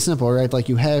made it pretty simple, right? Like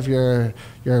you have your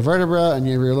vertebra and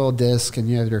you have your little disc and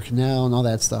you have your canal and all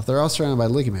that stuff. They're all surrounded by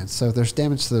ligaments. So if there's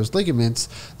damage to those ligaments,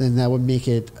 then that would make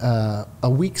it a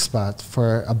weak spot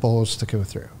for a bulge to go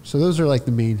through. So those are like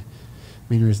the main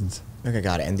reasons. Okay,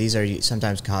 got it. And these are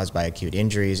sometimes caused by acute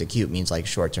injuries. Acute means like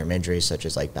short-term injuries, such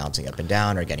as like bouncing up and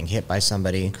down or getting hit by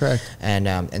somebody. Correct.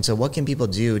 And so, what can people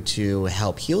do to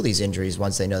help heal these injuries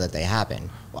once they know that they happen?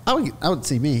 Well, I would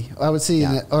see me. I would see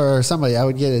or somebody. I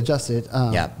would get adjusted.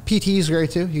 PT is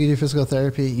great too. You could do physical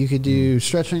therapy. You could do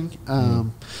stretching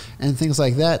and things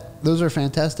like that. Those are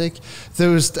fantastic.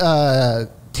 Those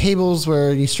tables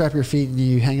where you strap your feet and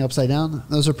you hang upside down,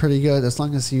 those are pretty good as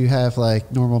long as you have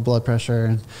like normal blood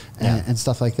pressure and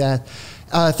stuff like that.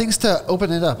 Things to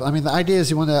open it up. I mean, the idea is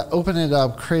you want to open it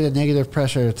up, create a negative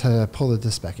pressure to pull the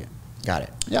disc back in. Got it.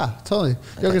 Yeah, totally.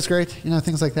 Okay. Yoga's great,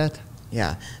 things like that.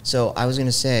 Yeah. So I was going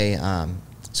to say,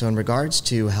 so in regards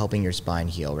to helping your spine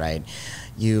heal, right?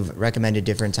 You've recommended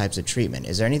different types of treatment.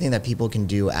 Is there anything that people can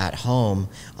do at home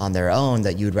on their own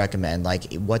that you would recommend?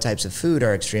 Like what types of food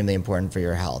are extremely important for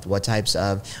your health? What types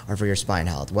are for your spine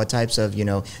health? What types of,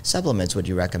 supplements would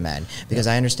you recommend? Because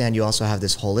I understand you also have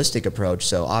this holistic approach.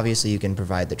 So obviously you can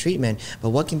provide the treatment, but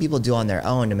what can people do on their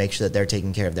own to make sure that they're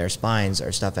taking care of their spines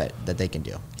or stuff that they can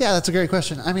do? Yeah, that's a great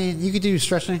question. I mean, you could do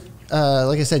stretching.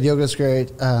 Like I said, yoga's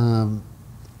great.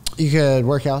 You could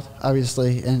work out,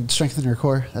 obviously, and strengthen your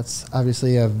core. That's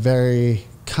obviously a very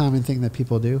common thing that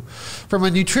people do. From a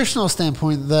nutritional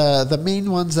standpoint, the main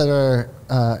ones that are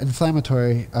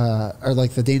inflammatory are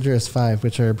like the dangerous 5,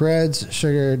 which are breads,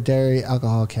 sugar, dairy,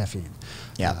 alcohol, caffeine.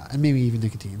 Yeah. And maybe even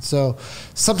nicotine. So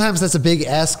sometimes that's a big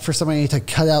ask for somebody to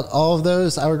cut out all of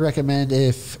those. I would recommend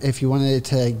if you wanted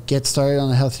to get started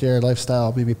on a healthier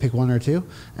lifestyle, maybe pick 1 or 2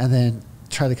 and then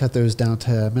try to cut those down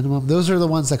to a minimum. Those are the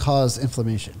ones that cause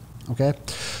inflammation. Okay.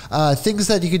 Things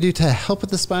that you could do to help with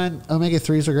the spine,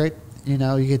 omega-3s are great. You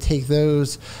could take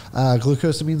those.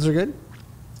 Glucosamines are good.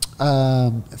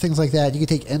 Things like that. You could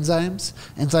take enzymes.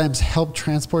 Enzymes help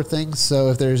transport things. So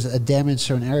if there's a damage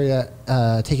to an area,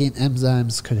 taking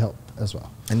enzymes could help as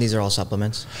well. And these are all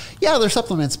supplements? Yeah, they're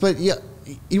supplements. But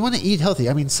you want to eat healthy.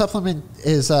 I mean, supplement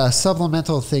is a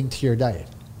supplemental thing to your diet.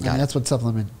 That's what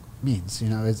supplement means.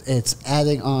 It's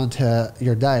adding on to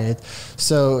your diet.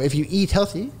 So if you eat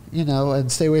healthy, and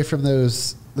stay away from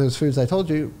those foods I told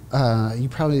you, you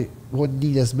probably wouldn't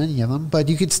need as many of them, but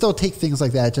you could still take things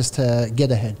like that just to get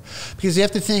ahead. Because you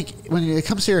have to think, when it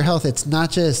comes to your health, it's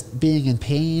not just being in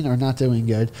pain or not doing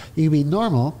good. You can be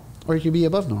normal or you can be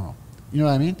above normal. You know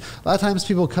what I mean? A lot of times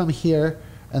people come here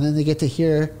and then they get to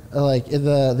here, like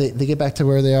they get back to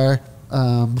where they are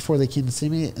before they came to see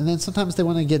me, and then sometimes they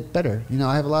want to get better.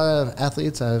 I have a lot of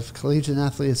athletes. I have collegiate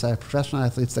athletes. I have professional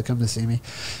athletes that come to see me.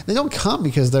 They don't come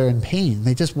because they're in pain.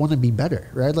 They just want to be better,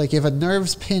 right? Like if a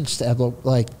nerve's pinched at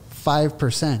like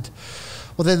 5%,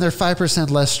 well then they're 5%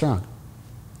 less strong,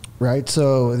 right?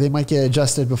 So they might get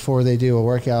adjusted before they do a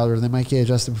workout, or they might get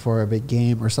adjusted before a big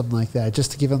game or something like that,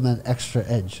 just to give them that extra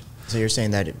edge. So you're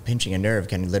saying that pinching a nerve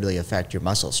can literally affect your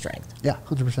muscle strength? Yeah,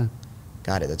 100%.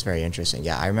 Got it. That's very interesting.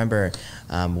 Yeah, I remember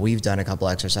we've done a couple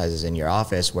exercises in your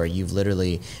office where you've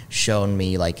literally shown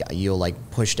me, like, you'll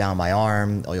like push down my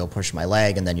arm or you'll push my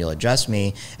leg and then you'll adjust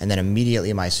me, and then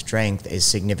immediately my strength is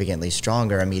significantly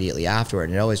stronger immediately afterward.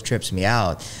 And it always trips me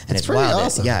out. And it's pretty wild.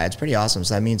 awesome. Yeah, it's pretty awesome.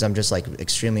 So that means I'm just like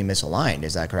extremely misaligned.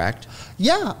 Is that correct?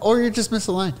 Yeah, or you're just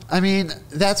misaligned. I mean,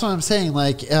 that's what I'm saying.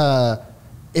 Like,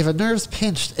 if a nerve's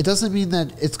pinched, it doesn't mean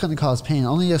that it's going to cause pain.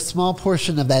 Only a small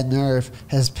portion of that nerve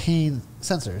has pain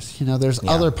sensors. There's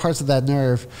other parts of that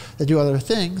nerve that do other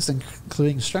things,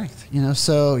 including strength.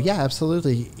 So yeah,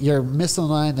 absolutely. You're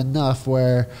misaligned enough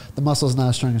where the muscle's not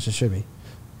as strong as it should be.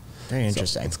 Very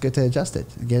interesting. So it's good to adjust it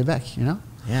and get it back,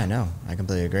 Yeah, no, I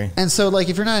completely agree. And so, like,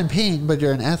 if you're not in pain, but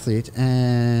you're an athlete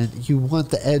and you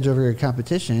want the edge over your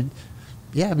competition,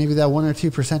 yeah, maybe that 1 or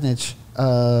 2%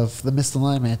 of the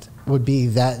misalignment would be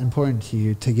that important to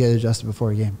you to get adjusted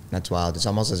before a game. That's wild. It's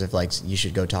almost as if like you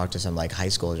should go talk to some like high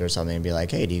schoolers or something and be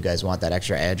like, hey, do you guys want that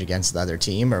extra edge against the other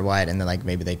team or what? And then like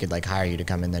maybe they could like hire you to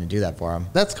come in then and do that for them.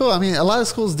 That's cool. I mean, a lot of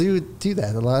schools do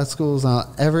that. A lot of schools,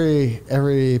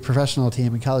 every professional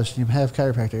team and college team have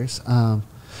chiropractors.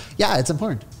 Yeah, it's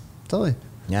important. Totally.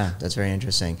 Yeah, that's very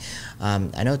interesting.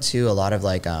 I know too, a lot of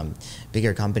like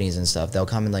bigger companies and stuff, they'll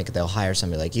come and like they'll hire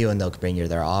somebody like you and they'll bring you to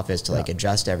their office to like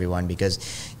adjust everyone because,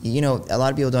 you know, a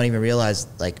lot of people don't even realize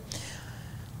like,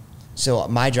 so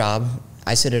my job,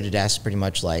 I sit at a desk pretty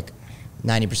much like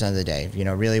 90% of the day. You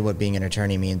know, really what being an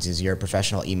attorney means is you're a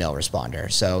professional email responder.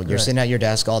 So you're sitting at your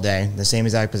desk all day, the same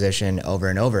exact position over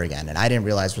and over again. And I didn't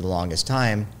realize for the longest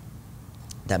time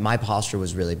that my posture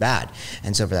was really bad.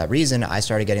 And so for that reason, I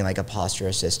started getting like a posture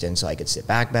assistant so I could sit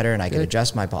back better and I could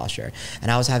adjust my posture.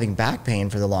 And I was having back pain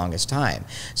for the longest time.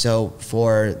 So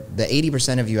for the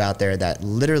 80% of you out there that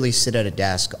literally sit at a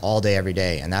desk all day, every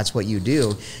day, and that's what you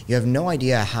do, you have no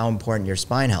idea how important your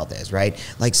spine health is, right?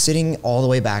 Like sitting all the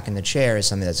way back in the chair is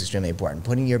something that's extremely important.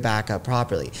 Putting your back up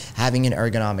properly, having an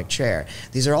ergonomic chair.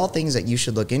 These are all things that you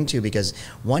should look into because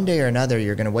one day or another,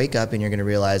 you're gonna wake up and you're gonna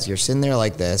realize you're sitting there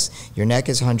like this, your neck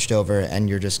is hunched over and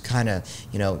you're just kind of,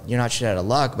 you know, you're not shit out of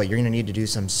luck, but you're going to need to do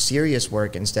some serious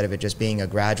work instead of it just being a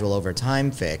gradual over time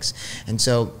fix. And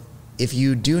so if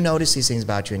you do notice these things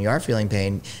about you and you are feeling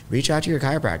pain, reach out to your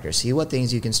chiropractor, see what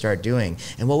things you can start doing.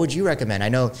 And what would you recommend? I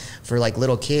know for like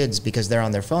little kids, because they're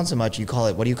on their phone so much, you call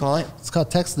it, what do you call it? It's called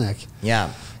text neck.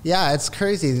 Yeah. Yeah, it's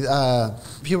crazy.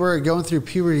 People are going through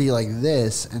puberty like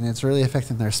this, and it's really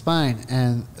affecting their spine,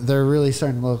 and they're really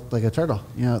starting to look like a turtle,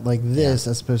 you know, like this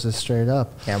as opposed to straight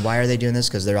up. Yeah, and why are they doing this?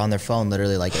 Because they're on their phone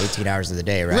literally like 18 hours of the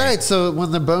day, right? Right, so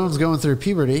when the bone's going through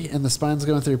puberty and the spine's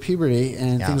going through puberty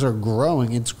and things are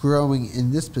growing, it's growing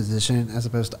in this position as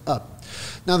opposed to up.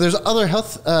 Now, there's other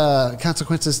health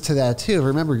consequences to that, too.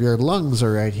 Remember, your lungs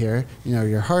are right here, you know,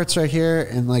 your heart's right here,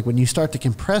 and like when you start to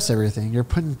compress everything, you're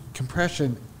putting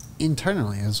compression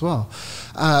internally as well.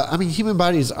 I mean, human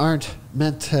bodies aren't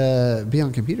meant to be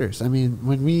on computers. I mean,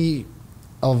 when we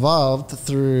evolved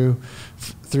through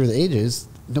the ages,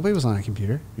 nobody was on a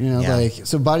computer, you know, like,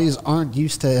 so bodies aren't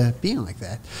used to being like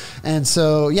that. And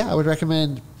so, yeah, I would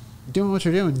recommend doing what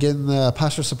you're doing, getting the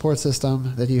posture support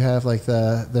system that you have, like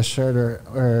the shirt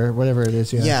or whatever it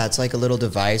is you have. Yeah, it's like a little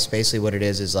device. Basically what it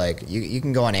is like you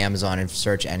can go on Amazon and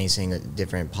search any single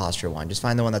different posture one. Just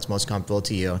find the one that's most comfortable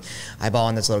to you. I bought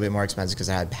one that's a little bit more expensive because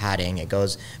I had padding. It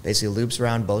goes, basically loops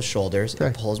around both shoulders.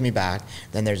 It pulls me back.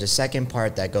 Then there's a second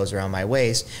part that goes around my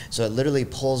waist. So it literally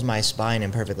pulls my spine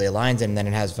and perfectly aligns it. And then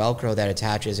it has Velcro that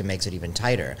attaches and makes it even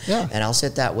tighter. Yeah. And I'll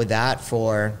sit with that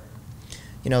for,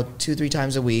 you know, 2-3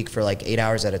 times a week for like 8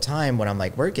 hours at a time when I'm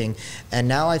like working. And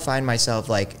now I find myself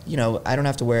like, you know, I don't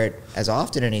have to wear it as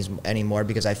often anymore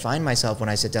because I find myself when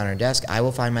I sit down at a desk, I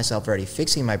will find myself already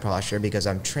fixing my posture because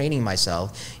I'm training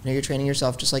myself. You know, you're training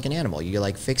yourself just like an animal. You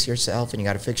like fix yourself and you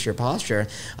got to fix your posture.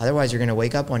 Otherwise, you're going to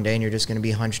wake up one day and you're just going to be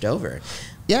hunched over.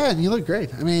 Yeah, and you look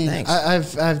great. I mean,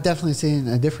 I've definitely seen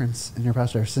a difference in your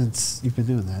posture since you've been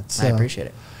doing that. So, I appreciate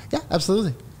it. Yeah,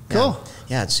 absolutely. Cool.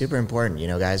 Yeah, it's super important, you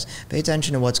know, guys. Pay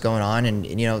attention to what's going on. And,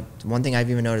 you know, one thing I've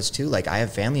even noticed too, like I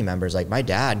have family members, like my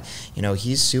dad, you know,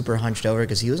 he's super hunched over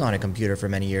because he was on a computer for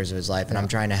many years of his life and I'm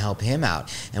trying to help him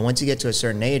out. And once you get to a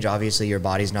certain age, obviously your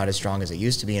body's not as strong as it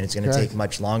used to be and it's going to take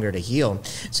much longer to heal.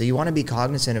 So you want to be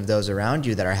cognizant of those around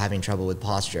you that are having trouble with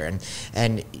posture.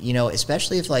 And you know,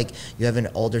 especially if like you have an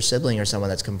older sibling or someone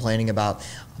that's complaining about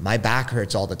my back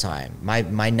hurts all the time,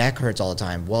 my neck hurts all the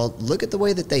time. Well, look at the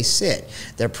way that they sit.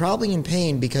 They're probably in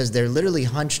pain because they're literally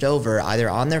hunched over either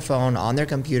on their phone, on their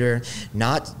computer,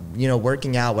 not, you know,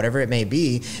 working out, whatever it may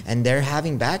be, and they're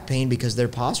having back pain because their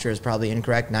posture is probably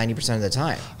incorrect 90% of the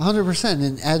time. 100%,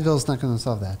 and Advil's not going to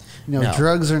solve that. You know,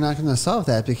 drugs are not going to solve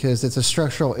that because it's a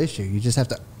structural issue. You just have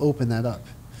to open that up.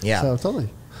 Yeah. So totally.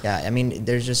 Yeah, I mean,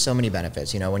 there's just so many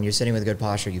benefits. You know, when you're sitting with good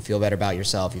posture, you feel better about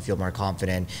yourself. You feel more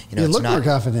confident. You know, you look more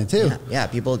confident too. Yeah,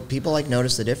 people like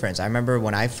notice the difference. I remember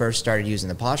when I first started using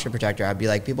the posture protector, I'd be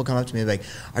like, people come up to me like,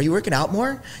 "Are you working out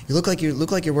more? You look like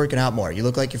you're working out more. You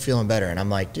look like you're feeling better." And I'm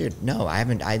like, "Dude, no, I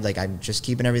haven't. I'm just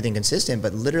keeping everything consistent,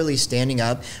 but literally standing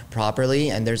up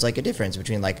properly." And there's like a difference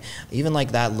between like even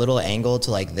like that little angle to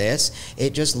like this.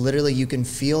 It just literally you can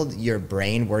feel your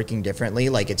brain working differently.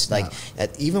 Like it's like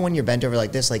even when you're bent over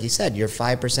like this, like you said, you're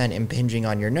 5% impinging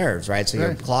on your nerves, right? So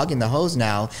you're clogging the hose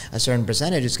now, a certain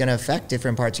percentage, it's going to affect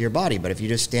different parts of your body. But if you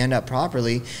just stand up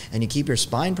properly and you keep your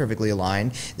spine perfectly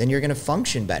aligned, then you're going to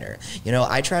function better. You know,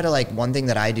 I try to like, one thing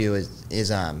that I do is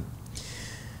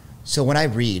So when I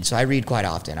read, so I read quite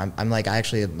often. I'm like, I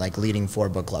actually am like leading 4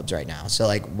 book clubs right now. So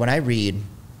like when I read,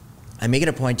 I make it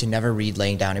a point to never read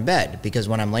laying down in bed, because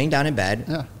when I'm laying down in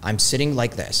bed, I'm sitting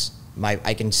like this.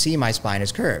 I can see my spine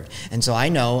is curved. And so I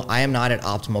know I am not at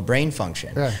optimal brain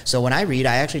function. Right. So when I read,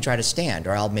 I actually try to stand,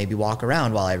 or I'll maybe walk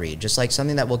around while I read, just like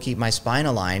something that will keep my spine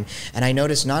aligned. And I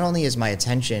notice not only is my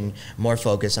attention more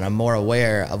focused and I'm more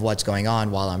aware of what's going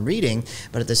on while I'm reading,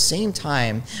 but at the same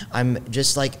time, I'm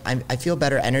just like, I feel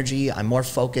better energy. I'm more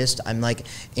focused. I'm like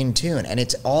in tune. And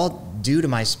it's all due to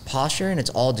my posture, and it's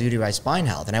all due to my spine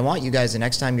health. And I want you guys, the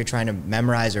next time you're trying to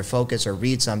memorize or focus or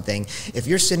read something, if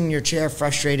you're sitting in your chair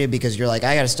frustrated because you're like,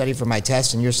 I got to study for my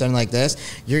test, and you're sitting like this,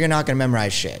 you're not going to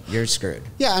memorize shit. You're screwed.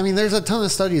 Yeah, I mean, there's a ton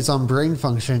of studies on brain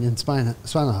function and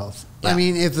spinal health. Yeah. I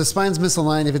mean, if the spine's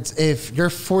misaligned,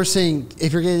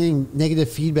 if you're getting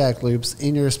negative feedback loops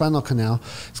in your spinal canal,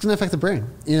 it's going to affect the brain.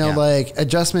 You know, like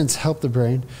adjustments help the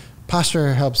brain,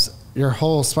 posture helps your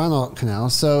whole spinal canal.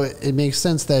 So it makes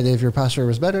sense that if your posture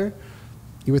was better,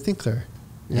 you would think clearer.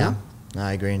 Yeah,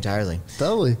 I agree entirely.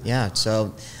 Totally. Yeah.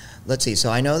 So let's see. So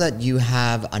I know that you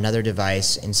have another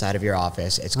device inside of your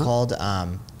office. It's called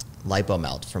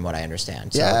LipoMelt, from what I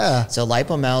understand. So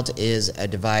LipoMelt is a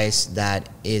device that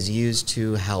is used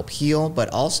to help heal, but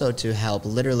also to help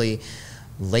literally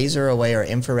laser away or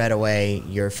infrared away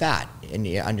your fat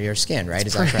under your skin, right?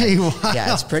 Is that correct? Wild.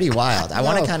 Yeah, it's pretty wild. I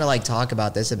want to kind of like talk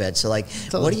about this a bit. So like,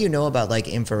 what do you know about like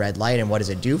infrared light, and what does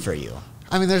it do for you?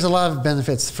 I mean, there's a lot of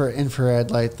benefits for infrared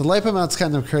light. The LipoMelt's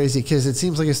kind of crazy because it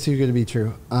seems like it's too good to be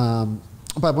true.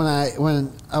 But when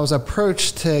I was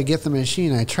approached to get the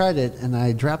machine, I tried it and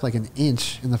I dropped like an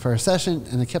inch in the first session,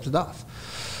 and I kept it off.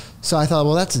 So I thought,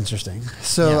 well, that's interesting.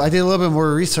 So I did a little bit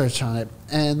more research on it.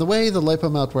 And the way the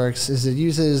LipoMelt works is it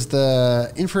uses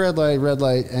the infrared light, red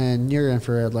light, and near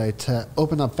infrared light to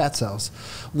open up fat cells.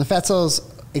 When the fat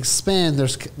cells expand,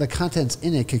 the contents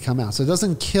in it could come out. So it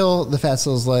doesn't kill the fat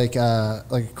cells like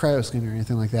cryoskin or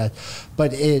anything like that,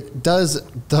 but it does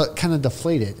kind of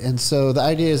deflate it. And so the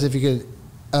idea is if you could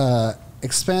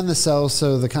expand the cells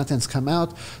so the contents come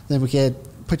out, then we could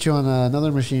put you on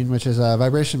another machine, which is a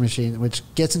vibration machine, which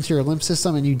gets into your lymph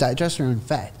system and you digest your own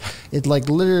fat. It like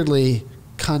literally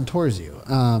contours you.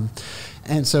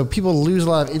 And so people lose a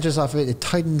lot of inches off of it. It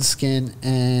tightens skin,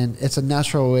 and it's a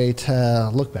natural way to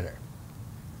look better.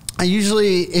 I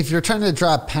usually, if you're trying to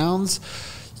drop pounds,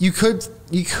 you could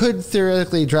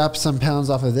theoretically drop some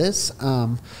pounds off of this,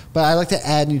 but I like to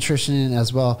add nutrition in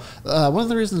as well. One of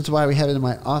the reasons why we have it in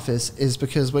my office is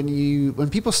because when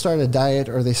people start a diet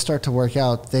or they start to work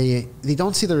out, they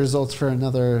don't see the results for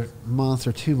another month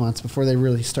or 2 months before they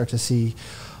really start to see,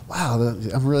 wow,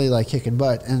 I'm really like kicking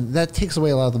butt, and that takes away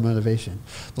a lot of the motivation.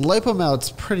 The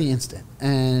LipoMelt's pretty instant,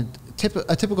 and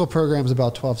a typical program is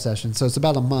about 12 sessions, so it's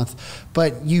about a month,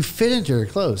 but you fit into your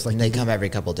clothes. Like, and they come every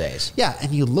couple days. Yeah,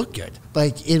 and you look good.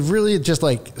 Like, it really just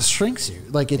like shrinks you.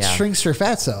 Like, it shrinks your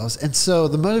fat cells, and so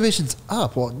the motivation's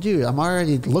up. Well, dude, I'm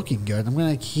already looking good. I'm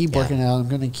going to keep working out. I'm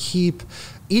going to keep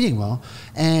eating well,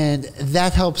 and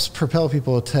that helps propel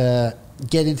people to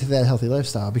get into that healthy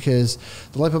lifestyle, because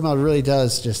the LipoMelt really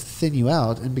does just thin you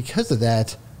out, and because of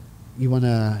that, you want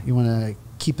to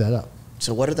keep that up.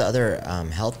 So what are the other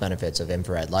health benefits of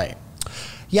infrared light?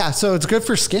 Yeah, so it's good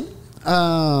for skin.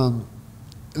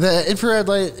 The infrared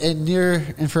light and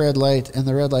near infrared light and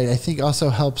the red light, I think, also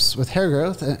helps with hair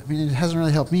growth. I mean, it hasn't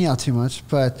really helped me out too much,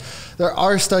 but there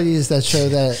are studies that show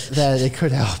that it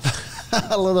could help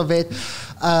a little bit.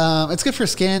 It's good for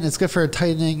skin. It's good for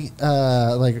tightening,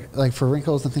 like for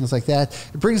wrinkles and things like that.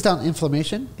 It brings down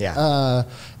inflammation. Yeah.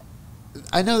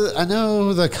 I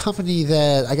know the company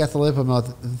that I got the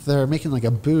LipoMelt, they're making like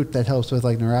a boot that helps with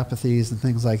like neuropathies and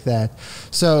things like that.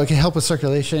 So it can help with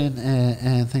circulation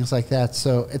and things like that.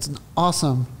 So it's an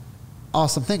awesome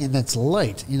thing, and it's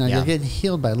light. You know, you're getting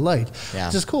healed by light,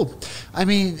 which is cool. I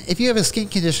mean, if you have a skin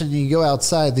condition and you go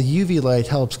outside, the UV light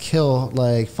helps kill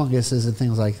like funguses and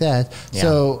things like that. Yeah.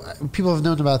 So people have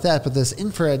known about that, but this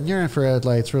infrared, near infrared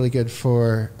light's really good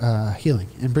for healing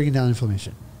and bringing down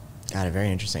inflammation. Got it. Very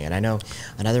interesting. And I know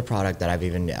another product that I've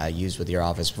even used with your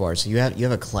office before. So you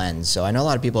have a cleanse. So I know a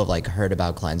lot of people have like heard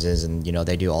about cleanses, and you know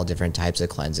they do all different types of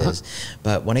cleanses.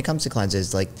 But when it comes to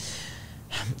cleanses, like,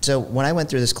 so when I went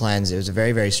through this cleanse, it was a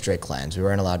very, very strict cleanse. We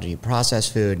weren't allowed to eat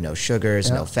processed food, no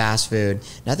sugars, no fast food,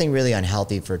 nothing really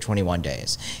unhealthy for 21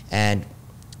 days. And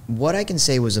what I can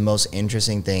say was the most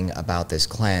interesting thing about this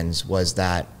cleanse was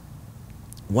that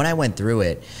when I went through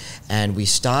it and we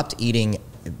stopped eating,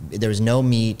 there was no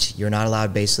meat. You're not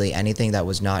allowed basically anything that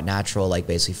was not natural, like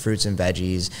basically fruits and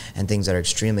veggies and things that are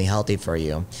extremely healthy for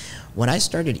you. When I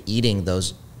started eating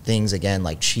those things again,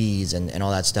 like cheese and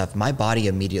all that stuff, my body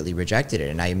immediately rejected it.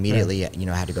 And I immediately, you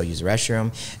know, had to go use the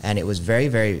restroom. And it was very,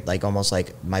 very like almost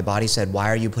like my body said, why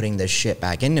are you putting this shit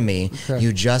back into me?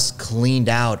 You just cleaned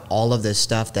out all of this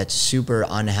stuff that's super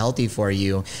unhealthy for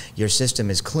you. Your system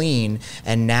is clean.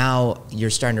 And now you're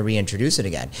starting to reintroduce it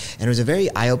again. And it was a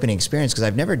very eye-opening experience because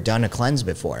I've never done a cleanse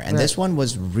before. And this one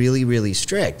was really, really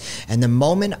strict. And the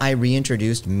moment I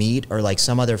reintroduced meat or like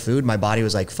some other food, my body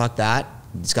was like, fuck that.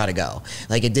 It's got to go.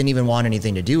 Like it didn't even want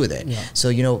anything to do with it. So,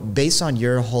 you know, based on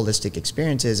your holistic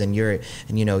experiences and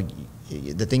you know,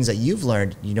 the things that you've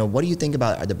learned, you know, what do you think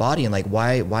about the body and like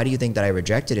why do you think that I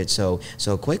rejected it so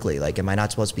quickly? Like, am I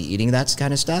not supposed to be eating that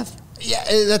kind of stuff? Yeah,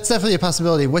 that's definitely a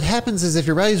possibility. What happens is if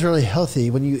your body's really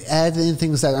healthy, when you add in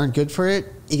things that aren't good for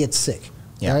it, it gets sick.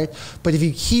 Right? But if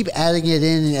you keep adding it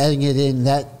in,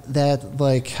 that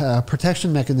like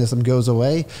protection mechanism goes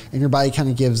away and your body kind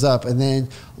of gives up. And then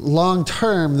long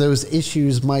term, those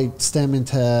issues might stem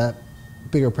into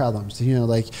bigger problems. You know,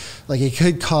 like it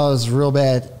could cause real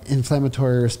bad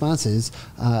inflammatory responses.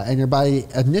 And your body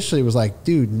initially was like,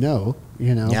 dude, no.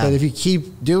 You know, but if you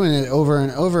keep doing it over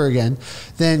and over again,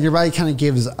 then your body kind of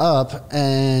gives up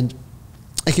and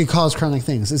it can cause chronic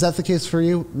things. Is that the case for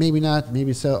you? Maybe not,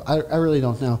 maybe so. I really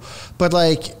don't know. But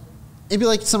like, it'd be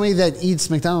like somebody that eats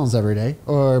McDonald's every day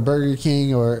or Burger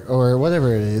King or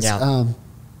whatever it is.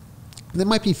 That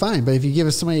might be fine. But if you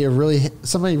give somebody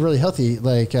really healthy,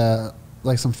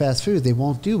 like some fast food, they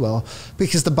won't do well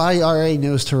because the body already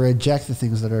knows to reject the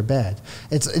things that are bad.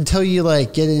 It's until you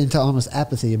like get into almost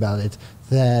apathy about it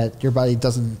that your body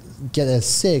doesn't get as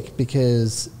sick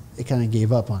because it kind of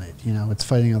gave up on it. You know, it's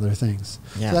fighting other things.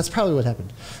 So that's probably what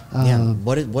happened.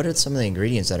 What are some of the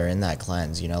ingredients that are in that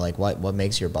cleanse? You know, like what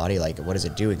makes your body, like, what does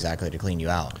it do exactly to clean you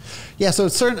out? Yeah, so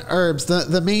it's certain herbs.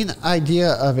 The main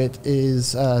idea of it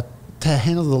is to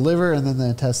handle the liver and then the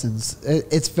intestines.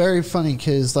 It's very funny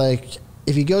because, like,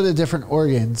 if you go to different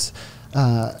organs,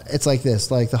 it's like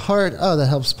this. Like the heart, that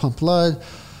helps pump blood.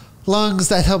 Lungs,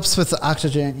 that helps with the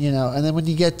oxygen, you know, and then when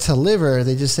you get to liver,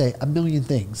 they just say a million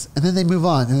things, and then they move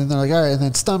on, and then they're like, all right, and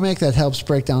then stomach, that helps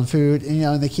break down food, and, you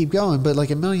know, and they keep going, but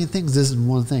like a million things isn't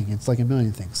one thing. It's like a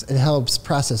million things. It helps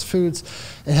process foods.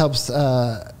 It helps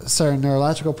certain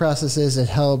neurological processes. It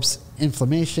helps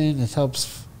inflammation. It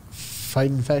helps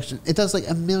fight infection. It does like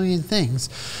a million things,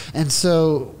 and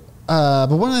so... but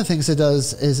one of the things it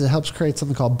does is it helps create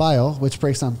something called bile, which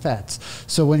breaks down fats.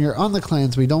 So when you're on the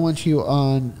cleanse, we don't want you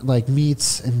on like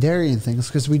meats and dairy and things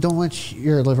because we don't want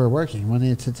your liver working. We want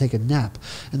it to take a nap.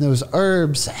 And those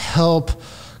herbs help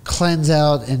cleanse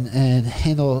out and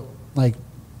handle like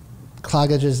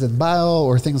cloggages in bile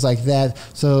or things like that.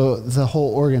 So the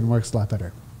whole organ works a lot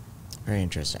better. Very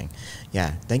interesting.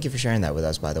 Yeah, thank you for sharing that with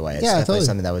us, by the way. It's definitely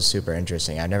something that was super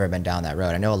interesting. I've never been down that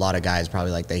road. I know a lot of guys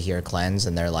probably like they hear cleanse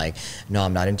and they're like, no,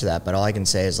 I'm not into that. But all I can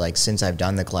say is like since I've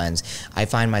done the cleanse, I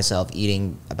find myself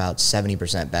eating about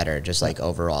 70% better, just like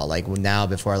overall. Like now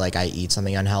before like I eat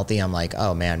something unhealthy, I'm like,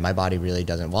 oh man, my body really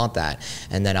doesn't want that.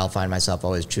 And then I'll find myself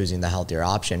always choosing the healthier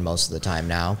option most of the time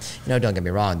now. You know, don't get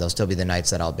me wrong, there'll still be the nights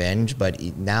that I'll binge, but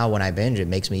now when I binge, it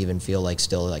makes me even feel like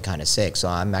still like kind of sick. So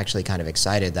I'm actually kind of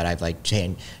excited that I've like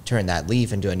turned that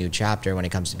leaf into a new chapter when it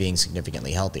comes to being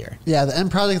significantly healthier. Yeah, the end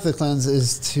product of the cleanse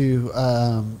is to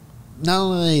not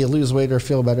only lose weight or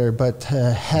feel better, but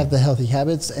to have the healthy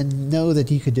habits and know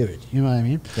that you could do it. You know what I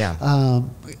mean? Yeah. A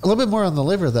little bit more on the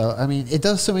liver, though. I mean, it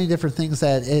does so many different things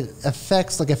that it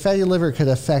affects, like a fatty liver could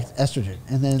affect estrogen.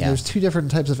 And then there's two different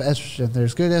types of estrogen.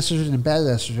 There's good estrogen and bad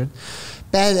estrogen.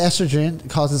 Bad estrogen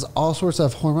causes all sorts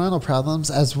of hormonal problems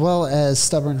as well as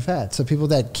stubborn fat. So people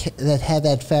that have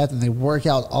that fat and they work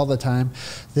out all the time,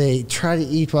 they try to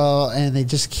eat well and they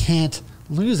just can't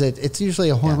lose it. It's usually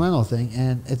a hormonal thing,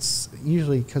 and it's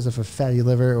usually because of a fatty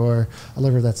liver or a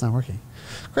liver that's not working.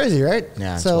 Crazy, right?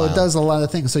 Yeah. So it does a lot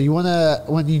of things. So you want to,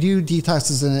 when you do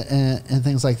detoxes and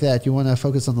things like that, you want to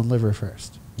focus on the liver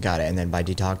first. Got it. And then by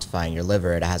detoxifying your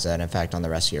liver, it has an effect on the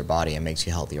rest of your body and makes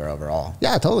you healthier overall.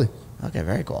 Yeah, totally. Okay,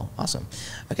 very cool. Awesome.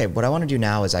 Okay, what I want to do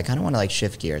now is I kind of want to like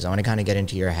shift gears. I want to kind of get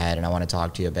into your head and I want to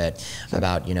talk to you a bit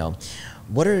about, you know,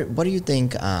 what do you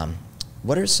think,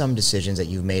 what are some decisions that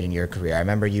you've made in your career? I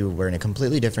remember you were in a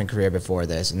completely different career before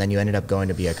this, and then you ended up going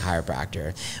to be a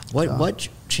chiropractor. What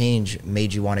change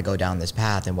made you want to go down this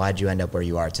path, and why did you end up where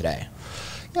you are today?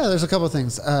 Yeah, there's a couple of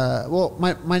things. Well,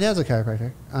 my dad's a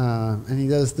chiropractor, and he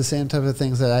does the same type of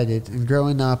things that I did. And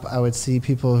growing up, I would see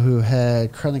people who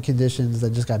had chronic conditions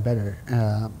that just got better.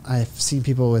 I've seen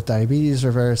people with diabetes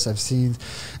reverse. I'm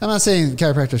not saying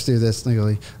chiropractors do this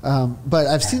legally, but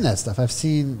I've seen that stuff. I've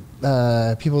seen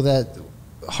people that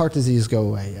heart disease go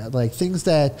away, like things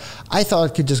that I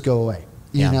thought could just go away.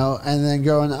 you know, and then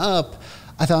growing up,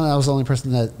 I found I was the only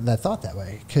person that thought that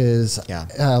way because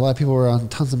a lot of people were on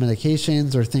tons of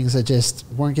medications or things that just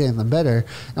weren't getting them better.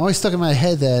 And I always stuck in my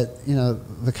head that, you know,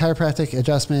 the chiropractic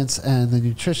adjustments and the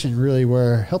nutrition really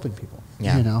were helping people,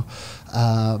 you know.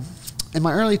 In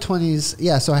my early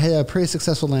 20s, so I had a pretty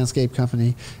successful landscape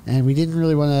company, and we didn't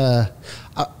really want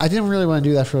to, I didn't really want to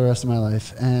do that for the rest of my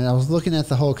life. And I was looking at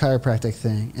the whole chiropractic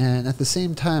thing. And at the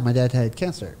same time, my dad had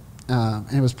cancer.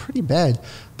 And it was pretty bad,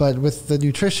 but with the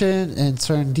nutrition and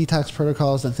certain detox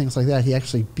protocols and things like that, he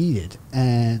actually beat it,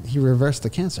 and he reversed the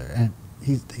cancer, and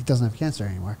he doesn't have cancer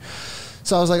anymore.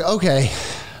 So I was like, okay,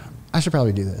 I should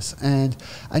probably do this. And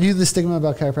I knew the stigma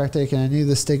about chiropractic, and I knew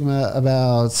the stigma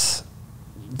about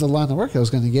the line of work I was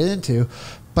going to get into.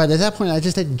 But at that point, I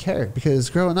just didn't care, because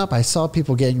growing up, I saw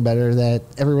people getting better that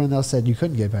everyone else said you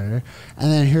couldn't get better. And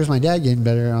then here's my dad getting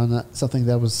better on something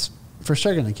that was for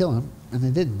sure going to kill him, and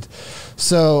it didn't.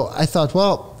 So I thought,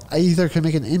 well, I either can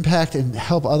make an impact and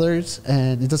help others,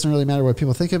 and it doesn't really matter what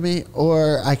people think of me,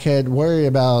 or I could worry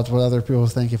about what other people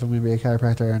think if I'm going to be a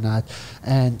chiropractor or not,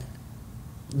 and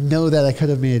know that I could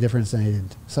have made a difference and I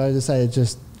didn't. So I decided to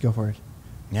just go for it.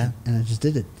 Yeah. And I just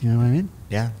did it. You know what I mean?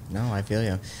 Yeah. No, I feel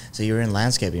you. So you were in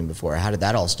landscaping before. How did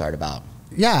that all start about?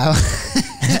 Yeah.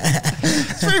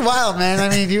 It's pretty wild, man. I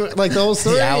mean, you like the whole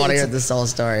story? Yeah, I want to hear this whole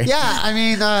story. Yeah, I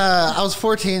mean, I was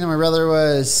 14 and my brother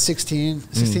was 16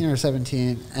 or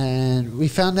 17, and we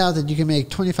found out that you can make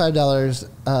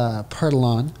 $25 per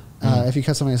lawn if you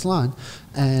cut somebody's lawn,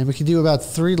 and we could do about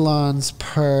 3 lawns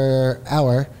per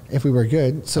hour if we were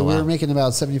good. So we were making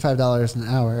about $75 an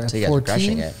hour. So you guys were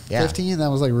crushing it. Yeah. 15, that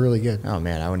was like really good. Oh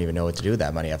man, I wouldn't even know what to do with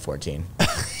that money at 14.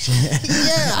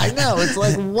 Yeah, I know. It's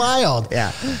like wild.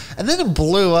 Yeah. And then it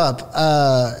blew up.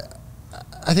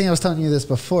 I think I was telling you this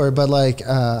before, but like 2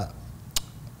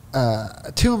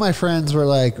 of my friends were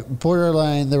like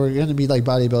borderline. They were going to be like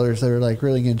bodybuilders. They were like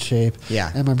really good shape.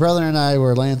 Yeah. And my brother and I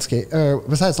were besides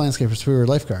landscapers, we were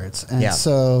lifeguards. And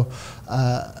so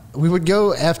we would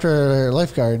go after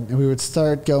lifeguard, and we would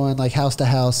start going like house to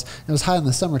house. It was hot in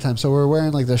the summertime, so we were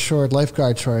wearing like the short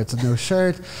lifeguard shorts and no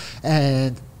shirt.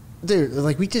 And dude,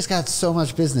 like we just got so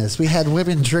much business. We had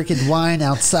women drinking wine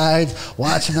outside,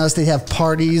 watching us. They'd have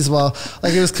parties while,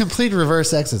 like, it was complete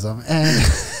reverse sexism.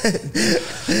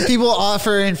 And people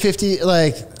offering 50,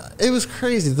 like, it was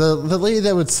crazy. The lady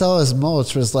that would sell us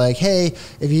mulch was like, "Hey,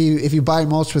 if you buy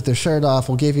mulch with the shirt off,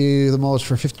 we'll give you the mulch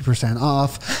for 50%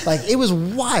 off." Like, it was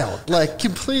wild, like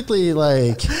completely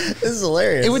like. This is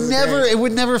hilarious. It would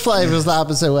never fly if it was the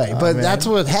opposite way. But that's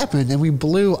what happened, and we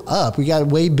blew up. We got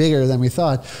way bigger than we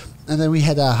thought. And then we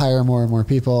had to hire more and more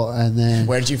people. And then,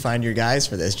 where did you find your guys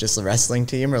for this? Just the wrestling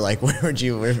team, or like where would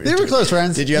you? They were close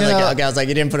friends. Did you have like guys like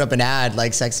you didn't put up an ad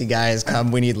like "sexy guys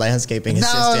come, we need landscaping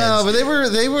assistants"? No, but they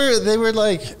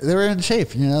were in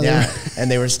shape, you know. Yeah,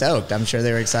 and they were stoked. I'm sure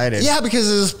they were excited. Yeah,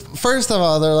 because it was, first of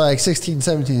all, they're like 16,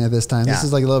 17 at this time. This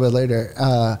is like a little bit later.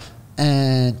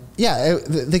 And yeah,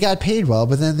 they got paid well,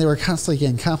 but then they were constantly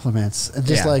getting compliments and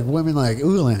just like women like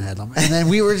oogling at them, and then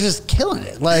we were just killing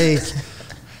it, like.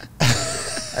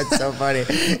 That's so funny.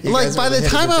 Like by the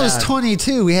time I was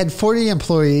 22, we had 40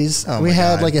 employees. We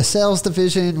had like a sales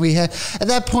division. We had, at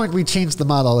that point, we changed the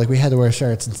model. Like we had to wear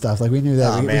shirts and stuff. Like we knew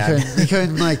that we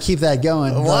couldn't like keep that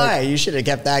going. Why? You should have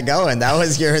kept that going. That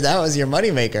was your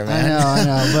moneymaker, man. I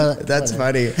know. But that's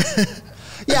funny.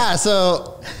 Yeah.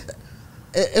 So.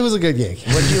 It was a good gig.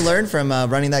 What did you learn from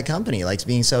running that company, like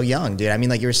being so young, dude? I mean,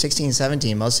 like you were 16,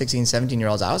 17. Most 16,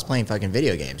 17-year-olds, I was playing fucking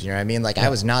video games. You know what I mean? Like I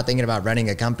was not thinking about running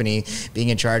a company, being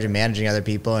in charge of managing other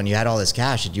people, and you had all this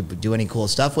cash. Did you do any cool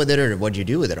stuff with it, or what'd you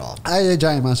do with it all? I had a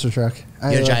giant monster truck. You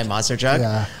had a giant monster truck?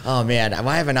 Yeah. Oh, man.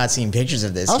 Why have I not seen pictures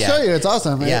of this yet? I'll show you. It's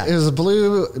awesome. Yeah. It was a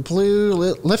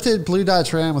lifted blue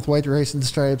Dodge Ram with white racing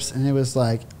stripes, and it was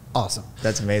like awesome.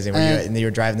 That's amazing. And you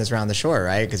were driving this around the shore,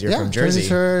 right? Because you're from Jersey. Jersey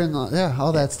Shore and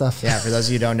all that stuff. Yeah, for those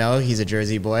of you who don't know, he's a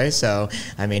Jersey boy. So,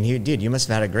 I mean, you must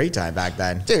have had a great time back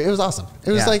then. Dude, it was awesome.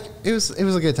 It was it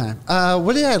was a good time.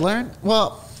 What did I learn?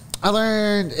 Well, I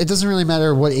learned it doesn't really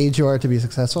matter what age you are to be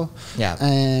successful. Yeah.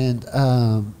 And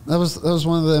that was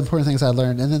one of the important things I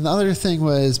learned. And then the other thing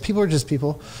was people are just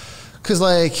people. Because,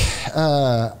 like,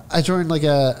 I joined, like,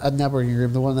 a networking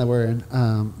group, the one that we're in,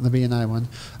 the BNI one.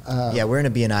 Yeah, we're in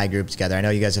a BNI group together. I know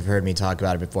you guys have heard me talk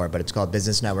about it before, but it's called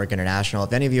Business Network International.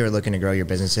 If any of you are looking to grow your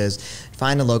businesses,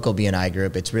 find a local BNI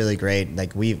group. It's really great.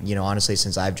 Like, honestly,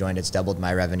 since I've joined, it's doubled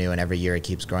my revenue, and every year it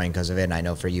keeps growing because of it. And I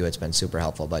know for you, it's been super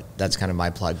helpful. But that's kind of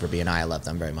my plug for BNI. I love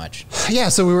them very much. Yeah,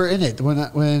 so we were in it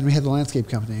when we had the landscape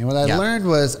company. And what I learned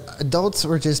was adults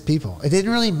were just people. It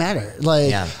didn't really matter.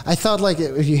 Like, I thought, like,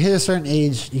 if you hit a certain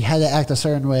age, you had to act a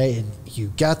certain way. away and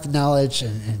you got the knowledge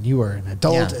and you were an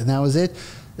adult and that was it.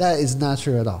 That is not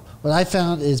true at all. What I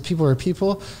found is people are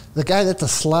people. The guy that's a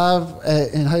slob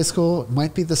in high school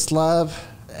might be the slob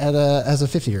as a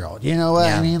 50-year-old. You know what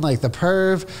I mean? Like the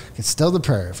perv is still the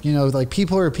perv. You know, like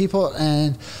people are people,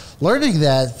 and learning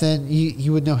that, then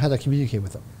you would know how to communicate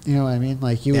with them. You know what I mean?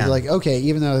 Like you would be like, okay,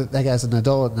 even though that guy's an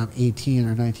adult and I'm 18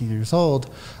 or 19 years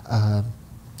old, I'm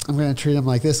going to treat him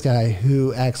like this guy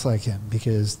who acts like him,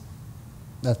 because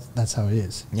that's how it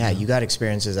is. Yeah, you got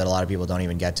experiences that a lot of people don't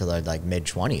even get to like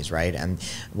mid-20s, right? And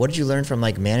what did you learn from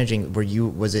like managing?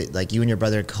 Was it like you and your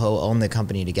brother co-own the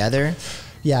company together?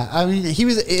 Yeah, I mean,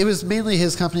 it was mainly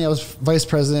his company. I was vice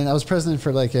president. I was president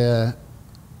for like a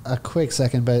quick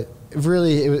second, but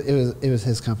really it was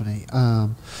his company.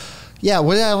 Yeah,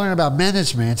 what did I learn about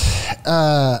management?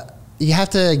 You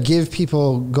have to give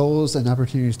people goals and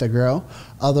opportunities to grow.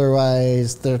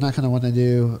 Otherwise, they're not going to want to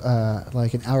do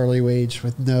like an hourly wage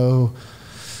with nothing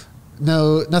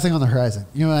on the horizon.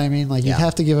 You know what I mean? Like you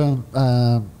have to give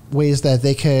them ways that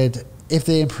they could, if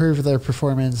they improve their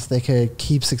performance, they could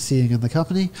keep succeeding in the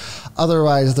company.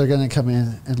 Otherwise, they're going to come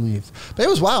in and leave. But it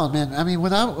was wild, man. I mean,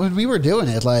 when we were doing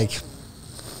it, like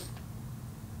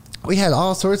we had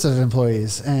all sorts of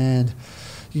employees, and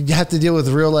you have to deal with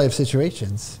real life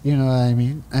situations. You know what I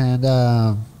mean? And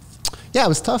yeah, it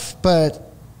was tough, but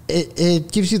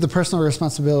it gives you the personal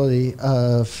responsibility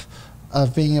of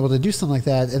being able to do something like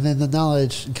that, and then the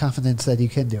knowledge and confidence that you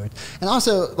can do it. And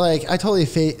also, like, I totally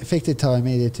faked it till I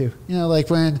made it too. You know, like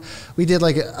when we did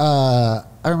like, I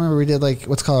remember we did like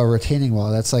what's called a retaining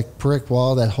wall. That's like brick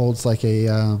wall that holds like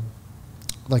a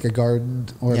garden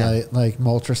or like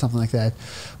mulch or something like that.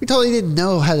 We totally didn't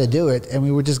know how to do it, and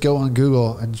we would just go on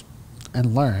Google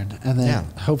and learn, and then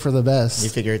hope for the best. You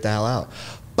figure it the hell out.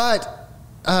 But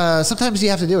sometimes you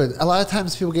have to do it. A lot of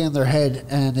times people get in their head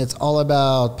and it's all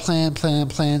about plan,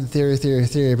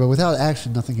 theory, but without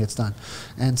action, nothing gets done.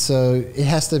 And so it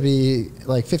has to be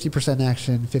like 50%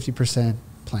 action, 50%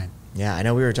 plan. Yeah, I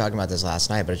know we were talking about this last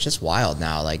night, but it's just wild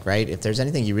now. Like, right, if there's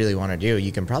anything you really want to do,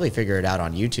 you can probably figure it out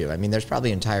on YouTube. I mean, there's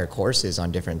probably entire courses on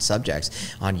different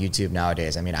subjects on YouTube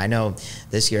nowadays. I mean, I know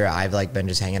this year I've like been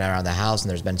just hanging out around the house, and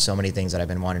there's been so many things that I've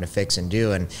been wanting to fix and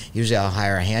do. And usually I'll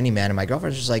hire a handyman, and my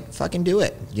girlfriend's just like, fucking do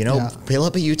it. You know, pull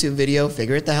up a YouTube video,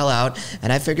 figure it the hell out.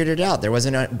 And I figured it out. There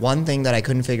wasn't one thing that I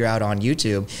couldn't figure out on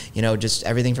YouTube. You know, just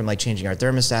everything from like changing our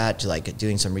thermostat to like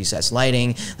doing some recessed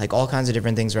lighting, like all kinds of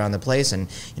different things around the place. And,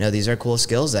 you know, these are cool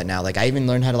skills that now, like I even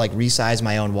learned how to like resize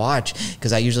my own watch,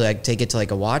 because I usually like take it to like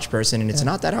a watch person, and it's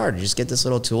not that hard. You just get this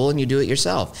little tool and you do it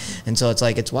yourself. And so it's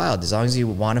like, it's wild. As long as you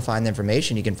want to find the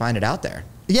information, you can find it out there.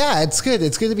 Yeah, it's good.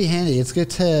 It's good to be handy. It's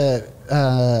good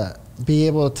to be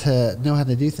able to know how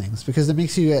to do things, because it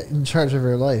makes you in charge of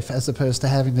your life as opposed to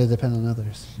having to depend on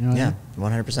others. You know what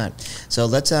I mean? 100%. So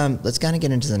let's kind of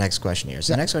get into the next question here.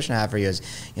 So the next question I have for you is,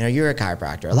 you know, you're a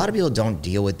chiropractor. A lot of people don't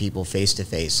deal with people face to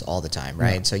face all the time,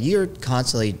 right? Yeah. So you're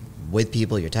constantly with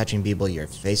people, you're touching people, you're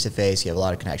face to face, you have a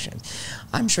lot of connections.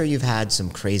 I'm sure you've had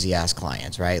some crazy ass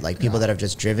clients, right? Like people that have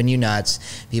just driven you nuts,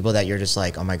 people that you're just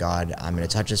like, oh my God, I'm going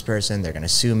to touch this person, they're going to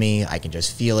sue me, I can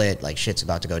just feel it, like shit's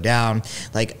about to go down.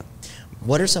 Like,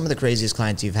 what are some of the craziest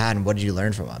clients you've had, and what did you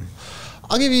learn from them?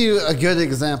 I'll give you a good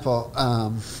example.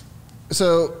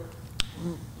 So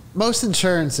most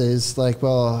insurances pay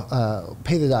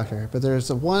the doctor, but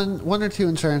there's one or two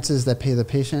insurances that pay the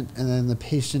patient, and then the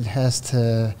patient has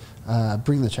to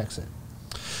bring the checks in.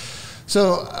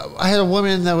 So I had a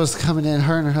woman that was coming in,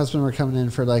 her and her husband were coming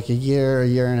in for like a year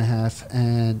and a half,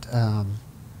 and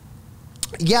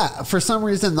for some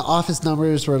reason the office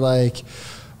numbers were like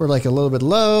a little bit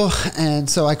low, and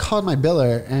so I called my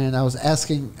biller and I was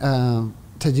asking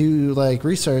to do like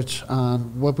research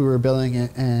on what we were billing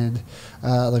and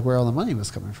like where all the money was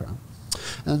coming from.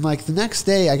 And like the next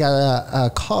day I got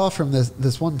a call from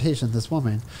this one patient, this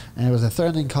woman, and it was a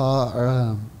threatening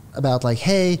call about like,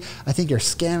 hey, I think you're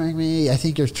scamming me. I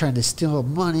think you're trying to steal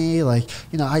money. Like,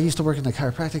 you know, I used to work in the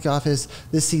chiropractic office.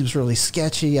 This seems really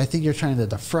sketchy. I think you're trying to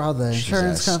defraud the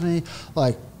insurance company.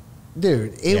 Like,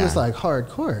 dude, it was like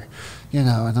hardcore, you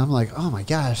know, and I'm like, oh my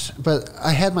gosh. But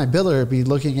I had my biller be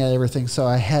looking at everything, so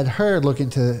I had her look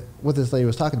into what this lady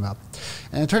was talking about.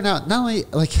 And it turned out not only,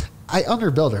 like, I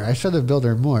underbilled her. I should have billed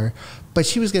her more, but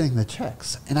she was getting the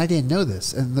checks, and I didn't know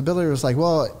this. And the biller was like,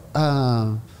 well,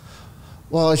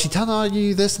 is she telling all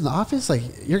you this in the office? Like,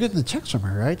 you're getting the checks from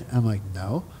her, right? I'm like,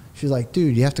 no. She's like,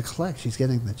 dude, you have to collect. She's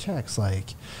getting the checks.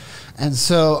 Like, and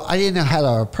so I didn't know how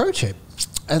to approach it.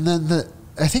 And then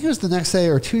I think it was the next day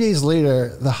or 2 days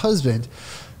later, the husband,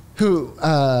 who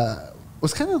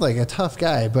was kind of like a tough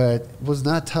guy, but was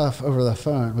not tough over the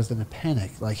phone, was in a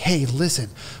panic. Like, hey, listen,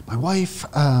 my wife,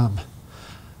 I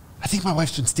think my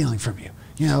wife's been stealing from you.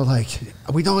 You know, like,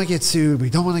 we don't want to get sued.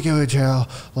 We don't want to go to jail.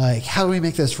 Like, how do we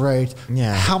make this right?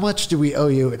 Yeah. How much do we owe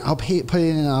you? And I'll put it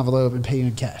in an envelope and pay you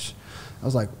in cash. I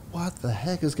was like, what the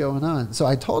heck is going on? So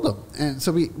I told him. And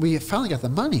so we finally got the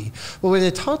money. But what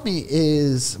it taught me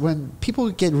is when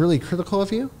people get really critical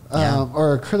of you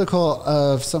or critical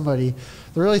of somebody,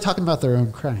 they're really talking about their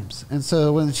own crimes. And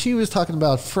so when she was talking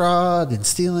about fraud and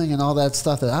stealing and all that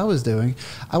stuff that I was doing,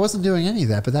 I wasn't doing any of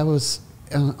that. But that was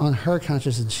on her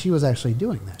conscience, and she was actually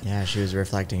doing that. Yeah, she was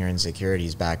reflecting her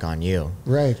insecurities back on you.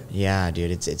 Right. Yeah,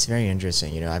 dude, it's very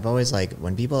interesting. You know, I've always like,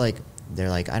 when people like, they're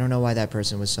like, I don't know why that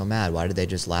person was so mad. Why did they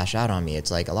just lash out on me?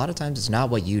 It's like, a lot of times it's not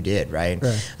what you did, right?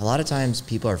 A lot of times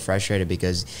people are frustrated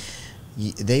because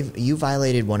you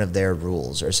violated one of their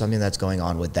rules or something that's going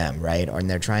on with them, right? And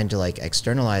they're trying to like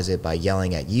externalize it by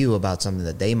yelling at you about something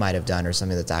that they might have done or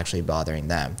something that's actually bothering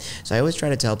them. So I always try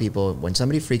to tell people, when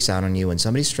somebody freaks out on you, when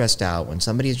somebody's stressed out, when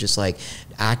somebody's just like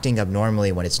acting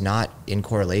abnormally, when it's not in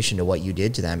correlation to what you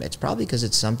did to them, it's probably because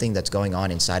it's something that's going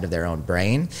on inside of their own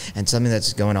brain and something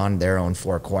that's going on in their own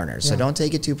four corners. So don't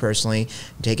take it too personally.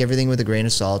 Take everything with a grain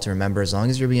of salt. And remember, as long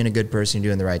as you're being a good person,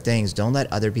 doing the right things, don't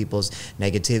let other people's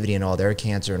negativity and all their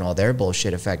cancer and all their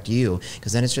bullshit affect you,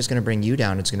 because then it's just going to bring you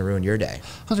down. It's going to ruin your day.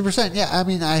 100%. Yeah. I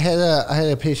mean, I had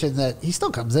a patient that he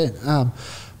still comes in,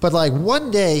 but like one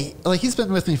day, like he's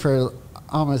been with me for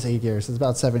almost 8 years. It's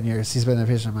about 7 years. He's been a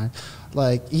patient of mine.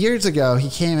 Like years ago, he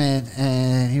came in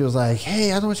and he was like,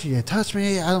 "Hey, I don't want you to touch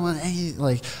me. I don't want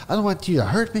I don't want you to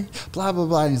hurt me." Blah blah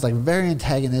blah. And he's like very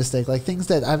antagonistic, like things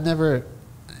that I've never.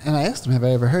 And I asked him, "Have I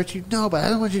ever hurt you?" "No, but I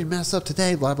don't want you to mess up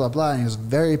today." Blah blah blah. And he was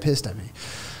very pissed at me.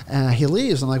 And he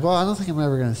leaves. I'm like, "Well, I don't think I'm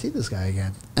ever going to see this guy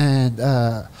again." And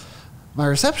my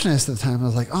receptionist at the time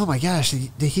was like, "Oh my gosh,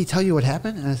 did he tell you what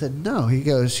happened?" And I said, "No."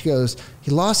 She goes,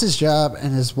 "He lost his job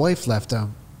and his wife left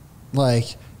him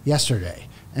like yesterday."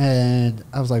 And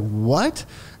I was like, "What?"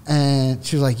 And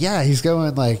she was like, "Yeah, he's going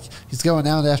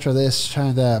out after this,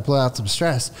 trying to blow out some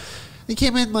stress." He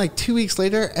came in like 2 weeks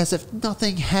later as if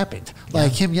nothing happened.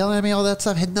 Like him yelling at me, all that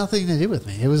stuff had nothing to do with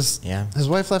me. It was his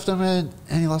wife left him and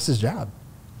he lost his job.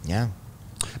 Yeah.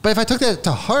 But if I took that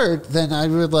to heart, then I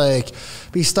would like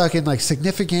be stuck in like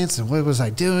significance and what was I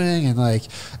doing, and like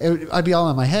I'd be all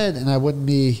in my head and I wouldn't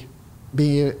be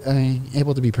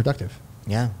able to be productive.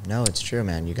 Yeah, no, it's true,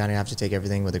 man. You kind of have to take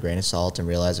everything with a grain of salt and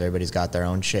realize everybody's got their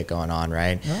own shit going on,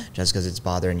 right? Yeah. Just because it's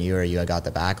bothering you or you got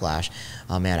the backlash.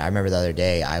 Oh, man, I remember the other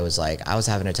day, I was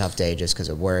having a tough day just because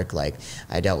of work. Like,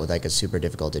 I dealt with like a super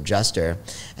difficult adjuster,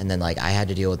 and then like I had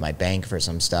to deal with my bank for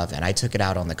some stuff, and I took it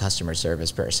out on the customer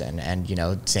service person. And, you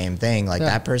know, same thing. Like,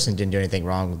 that person didn't do anything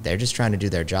wrong. They're just trying to do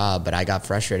their job, but I got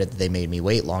frustrated that they made me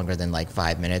wait longer than like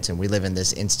 5 minutes. And we live in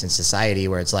this instant society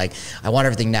where it's like, I want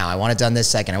everything now. I want it done this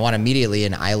second. I want immediately.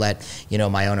 And I let, you know,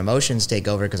 my own emotions take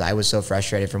over because I was so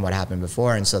frustrated from what happened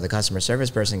before. And so the customer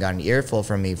service person got an earful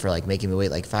from me for like making me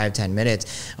wait like 5-10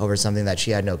 minutes over something that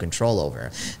she had no control over.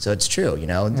 So it's true, you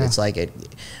know, it's like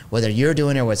whether you're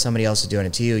doing it or what somebody else is doing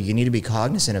it to you, you need to be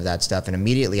cognizant of that stuff. And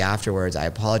immediately afterwards, I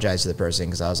apologized to the person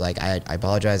because I was like, I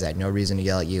apologize. I had no reason to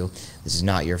yell at you. This is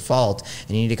not your fault.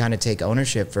 And you need to kind of take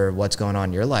ownership for what's going on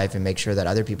in your life and make sure that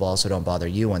other people also don't bother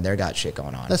you when they got shit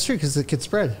going on. That's true, because it could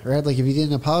spread, right? Like if you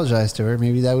didn't apologize to her,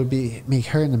 maybe that would make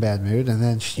her in a bad mood, and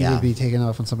then she would be taken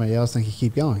off on somebody else and could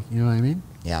keep going. You know what I mean?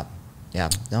 Yeah. Yeah.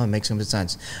 No, it makes some good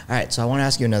sense. All right. So I want to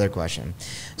ask you another question.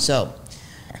 So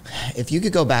if you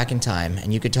could go back in time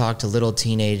and you could talk to little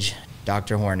teenage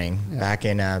Dr. Horning back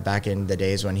in the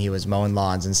days when he was mowing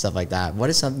lawns and stuff like that,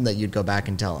 what is something that you'd go back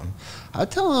and tell him?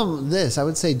 I'd tell him this. I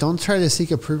would say, don't try to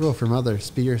seek approval from others.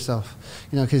 Be yourself.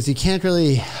 You know, because you can't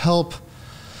really help.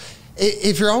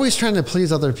 If you're always trying to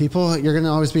please other people, you're going to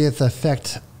always be at the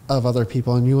effect of other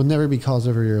people, and you will never be cause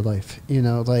over your life. You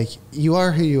know, like you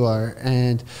are who you are,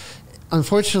 and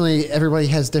unfortunately, everybody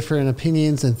has different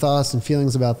opinions and thoughts and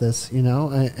feelings about this. You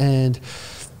know, and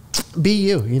be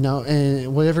you. You know,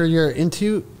 and whatever you're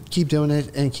into, keep doing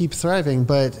it and keep thriving.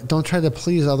 But don't try to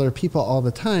please other people all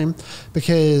the time,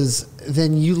 because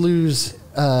then you lose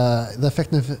the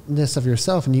effectiveness of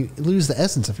yourself, and you lose the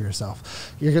essence of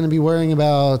yourself. You're going to be worrying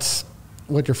about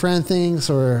what your friend thinks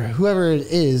or whoever it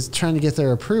is, trying to get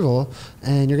their approval,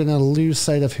 and you're going to lose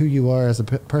sight of who you are as a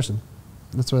person.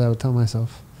 That's what I would tell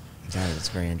myself. Yeah, that's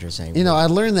very interesting. You know, I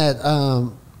learned that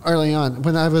early on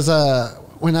when I was at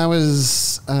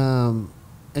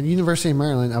University of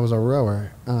Maryland. I was a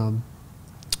rower, and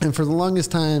for the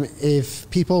longest time, if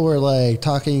people were like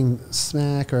talking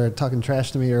smack or talking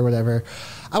trash to me or whatever,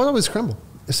 I would always crumble.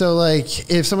 So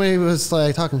like if somebody was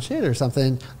like talking shit or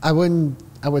something, I wouldn't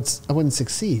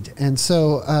succeed. And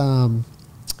so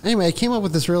anyway, I came up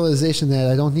with this realization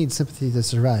that I don't need sympathy to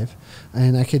survive,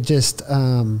 and I could just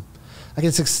I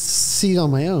could succeed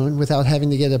on my own without having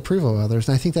to get approval of others.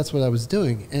 And I think that's what I was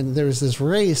doing. And there was this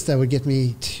race that would get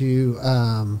me to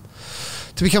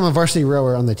become a varsity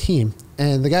rower on the team.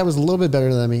 And the guy was a little bit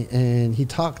better than me, and he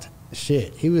talked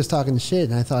shit. He was talking shit,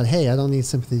 and I thought, hey, I don't need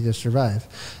sympathy to survive.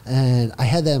 And I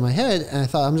had that in my head, and I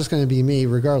thought, I'm just going to be me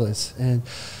regardless. And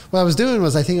what I was doing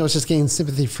was, I think I was just getting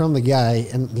sympathy from the guy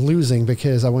and losing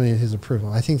because I wanted his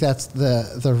approval. I think that's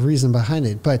the reason behind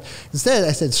it. But instead,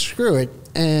 I said, screw it.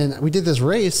 And we did this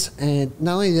race, and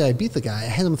not only did I beat the guy, I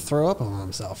had him throw up on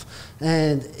himself.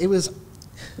 And it was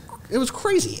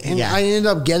crazy. And I ended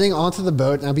up getting onto the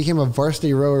boat, and I became a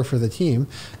varsity rower for the team.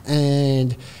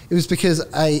 And it was because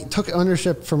I took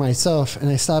ownership for myself, and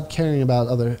I stopped caring about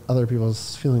other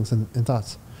people's feelings and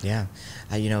thoughts. Yeah.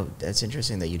 You know, that's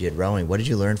interesting that you did rowing. What did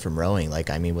you learn from rowing? Like,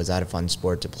 I mean, was that a fun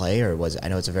sport to play, or I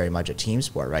know it's very much a team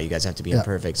sport, right? You guys have to be in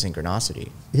perfect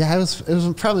synchronicity. Yeah, it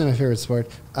was probably my favorite sport.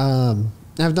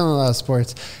 I've done a lot of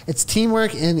sports. It's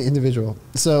teamwork and individual.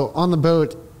 So on the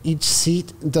boat, each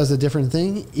seat does a different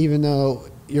thing, even though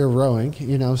you're rowing,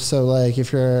 you know. So like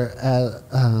if you're at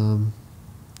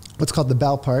what's called the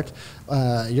bow part,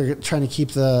 you're trying to keep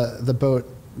the boat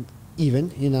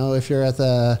even, you know. If you're at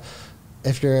the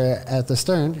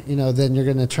stern, you know, then you're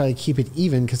going to try to keep it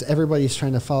even because everybody's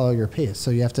trying to follow your pace.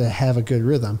 So you have to have a good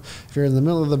rhythm. If you're in the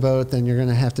middle of the boat, then you're going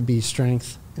to have to be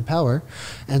strength and power.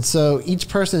 And so each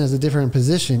person has a different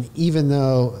position, even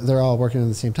though they're all working at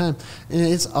the same time. And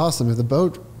it's awesome. If the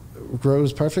boat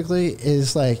grows perfectly,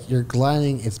 it's like you're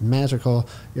gliding. It's magical.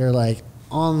 You're like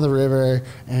on the river,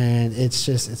 and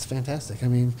it's fantastic. I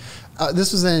mean,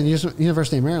 this was in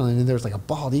University of Maryland, and there was like a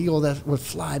bald eagle that would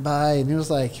fly by, and it was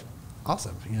like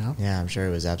awesome, you know? Yeah, I'm sure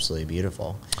it was absolutely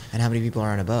beautiful. And how many people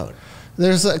are on a boat?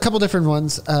 There's a couple different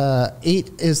ones. 8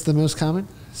 is the most common.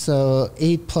 So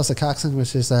 8 plus a coxswain,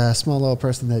 which is a small little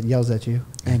person that yells at you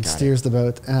and steers the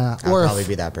boat. I'll probably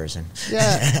be that person.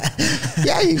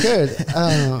 Yeah, you could.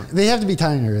 They have to be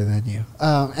tinier than you.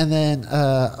 And then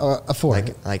a 4.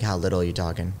 Like how little are you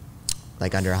talking?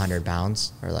 Like under 100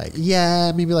 pounds? Or like?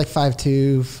 Yeah, maybe like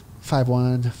 5'2",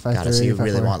 5'1", 5'3". Got it. So you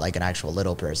really want like an actual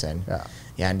little person. Yeah.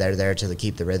 Yeah, and they're there to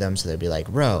keep the rhythm, so they'd be like,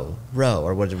 row,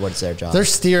 or what's their job? They're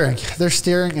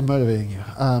steering and motivating you.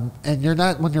 And you're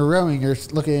not, when you're rowing, you're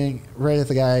looking right at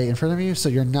the guy in front of you, so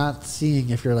you're not seeing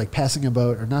if you're like passing a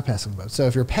boat or not passing a boat. So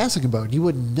if you're passing a boat, you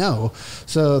wouldn't know.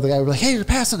 So the guy would be like, hey, you're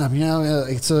passing them, you know?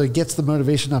 So it gets the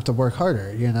motivation up to work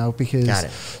harder, you know? Because, got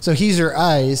it. So he's your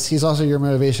eyes, he's also your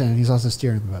motivation, and he's also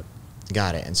steering the boat.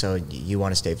 Got it. And so you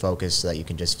want to stay focused so that you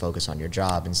can just focus on your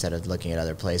job instead of looking at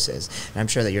other places. And I'm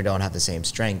sure that you don't have the same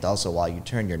strength also while you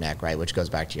turn your neck, right, which goes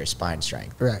back to your spine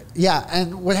strength. Right. Yeah.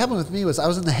 And what happened with me was I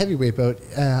was in the heavyweight boat.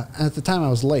 At the time I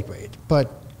was lightweight, but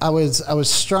I was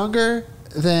stronger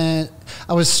than,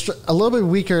 I was a little bit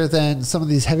weaker than some of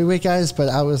these heavyweight guys, but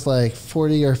I was like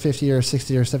 40 or 50 or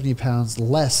 60 or 70 pounds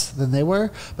less than they were.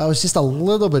 But I was just a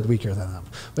little bit weaker than them,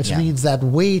 which means that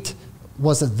weight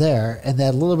wasn't there, and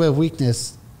that little bit of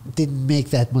weakness didn't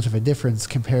make that much of a difference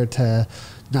compared to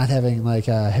not having like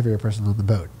a heavier person on the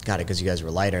boat. Got it, because you guys were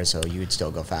lighter, so you would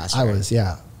still go faster. I was,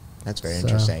 yeah. That's very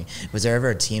interesting. Was there ever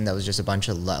a team that was just a bunch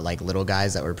of like little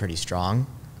guys that were pretty strong?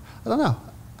 I don't know.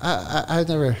 I've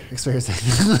never experienced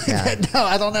anything like that. No,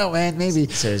 I don't know, man. Maybe.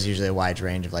 So it was usually a wide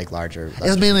range of like larger. It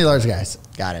was mainly large guys.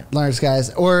 Got it. Large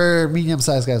guys or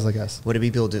medium-sized guys like us. Would it be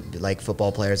people like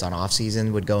football players on off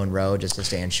season would go and row just to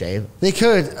stay in shape? They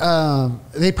could.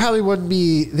 They probably wouldn't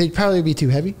be. They'd probably be too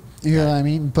heavy. You know what I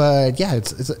mean? But yeah,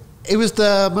 it was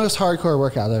the most hardcore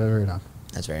workout I've ever done.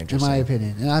 That's very interesting, in my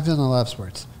opinion. And I've done a lot of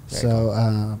sports.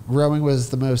 So rowing was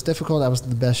the most difficult. I was in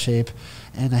the best shape,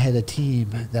 and I had a team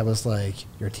that was like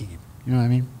your team. You know what I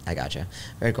mean? I gotcha.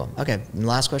 Very cool. Okay. And the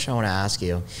last question I want to ask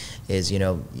you is, you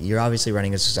know, you're obviously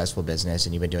running a successful business,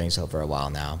 and you've been doing so for a while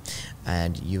now,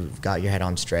 and you've got your head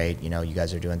on straight. You know, you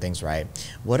guys are doing things right.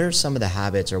 What are some of the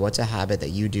habits, or what's a habit that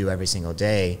you do every single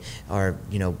day, or,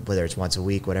 you know, whether it's once a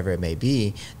week, whatever it may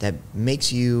be, that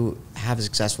makes you have a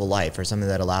successful life, or something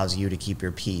that allows you to keep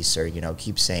your peace, or, you know,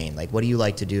 keep sane? Like, what do you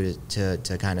like to do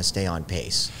to kind of stay on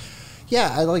pace?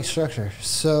 Yeah, I like structure.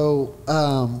 So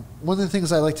one of the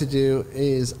things I like to do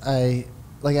is I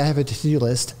like I have a to-do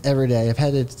list every day. I've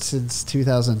had it since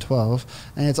 2012,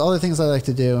 and it's all the things I like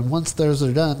to do. And once those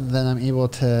are done, then I'm able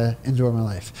to enjoy my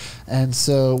life. And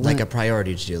so, like a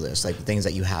priority to-do list, like things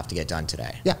that you have to get done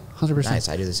today. Yeah, 100%. Nice.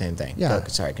 I do the same thing. Yeah.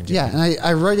 Sorry, continue. Yeah, and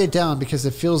I write it down because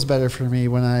it feels better for me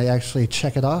when I actually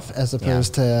check it off as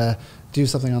opposed to do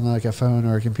something on like a phone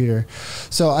or a computer.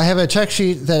 So I have a check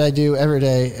sheet that I do every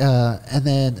day, and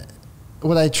then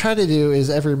what I try to do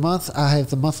is every month I have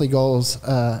the monthly goals.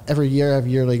 Every year I have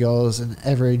yearly goals, and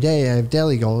every day I have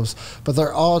daily goals. But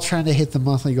they're all trying to hit the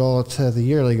monthly goal to the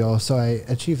yearly goal, so I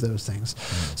achieve those things.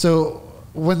 So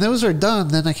when those are done,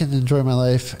 then I can enjoy my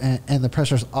life, and the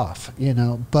pressure's off, you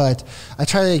know. But I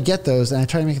try to get those, and I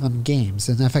try to make them games.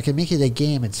 And if I can make it a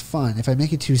game, it's fun. If I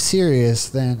make it too serious,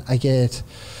 then I get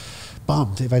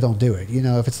bummed if I don't do it. You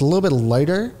know, if it's a little bit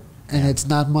lighter, and it's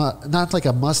not like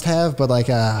a must-have, but like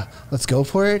a let's go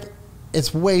for it,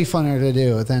 it's way funner to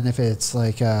do than if it's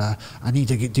like I need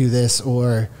to do this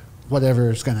or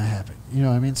whatever is going to happen. You know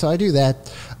what I mean? So I do that.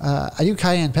 I do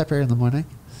cayenne pepper in the morning.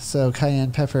 So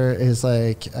cayenne pepper is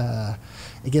like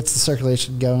it gets the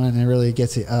circulation going and it really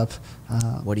gets you up.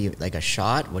 What do you, like a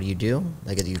shot? What do you do?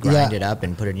 Like do you grind it up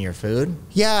and put it in your food?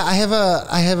 Yeah, I have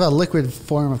a liquid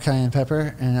form of cayenne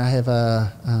pepper, and I have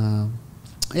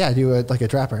I do it like a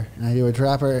dropper, and I do a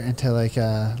dropper into like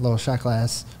a little shot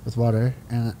glass with water,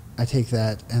 and I take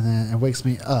that, and then it wakes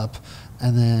me up,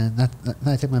 and then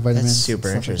I take my vitamins. That's super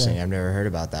interesting. I've never heard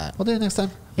about that. We'll do it next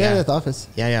time. Yeah, at the office.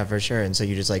 Yeah, for sure. And so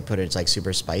you just like put it's like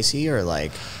super spicy or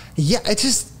like? Yeah, I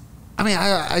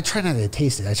try not to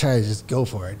taste it. I try to just go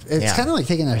for it. It's kind of like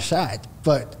taking a shot,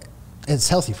 but it's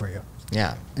healthy for you.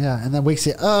 Yeah. Yeah, and that wakes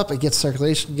you up. It gets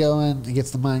circulation going. It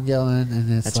gets the mind going, and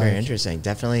it's that's very interesting.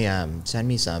 Definitely send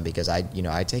me some because I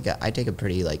take a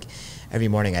pretty like every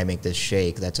morning I make this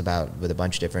shake that's about with a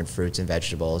bunch of different fruits and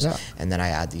vegetables, and then I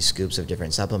add these scoops of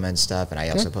different supplement stuff, and I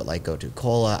also put like gotu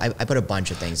cola. I put a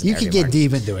bunch of things. You could get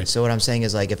deep into it. So what I'm saying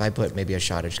is like if I put maybe a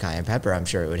shot of cayenne pepper, I'm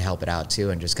sure it would help it out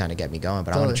too and just kind of get me going.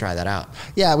 But I want to try that out.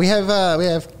 Yeah, we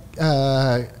have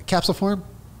capsule form.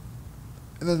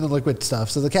 And then the liquid stuff.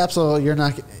 So the capsule, you're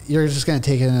just going to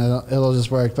take it and it'll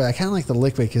just work. But I kind of like the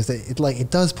liquid because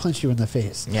it does punch you in the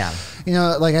face. Yeah. You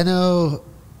know, like I don't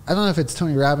know if it's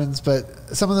Tony Robbins,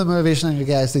 but some of the motivational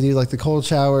guys, they do like the cold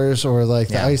showers or like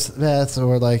the ice baths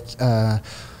or like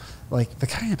the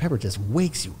cayenne pepper just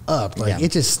wakes you up. Like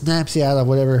it just snaps you out of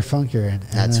whatever funk you're in.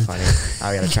 That's funny.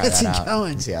 I got to try that out.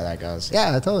 Going. See how that goes.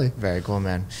 Yeah, totally. Very cool,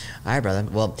 man. All right, brother.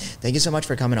 Well, thank you so much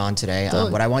for coming on today.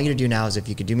 Totally. What I want you to do now is if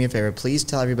you could do me a favor, please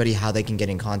tell everybody how they can get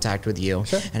in contact with you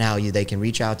and how they can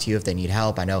reach out to you if they need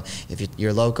help. I know if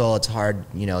you're local, it's hard.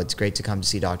 You know, it's great to come to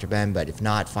see Dr. Ben, but if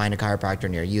not, find a chiropractor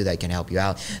near you that can help you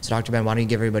out. So, Dr. Ben, why don't you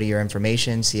give everybody your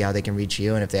information, see how they can reach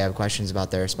you, and if they have questions about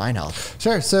their spine health.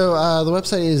 Sure. So the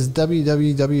website is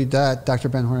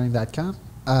www.drbenhorning.com.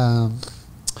 Do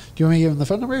you want me to give them the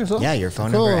phone number as well? Yeah, your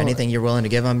phone number, anything you're willing to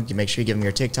give them. You make sure you give them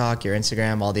your TikTok, your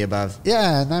Instagram, all the above.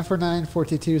 Yeah,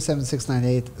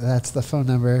 949-422-7698. That's the phone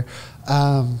number.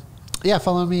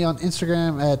 Follow me on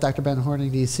Instagram at Dr. Ben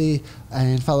Horning DC,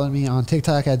 and follow me on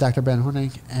TikTok at Dr. Ben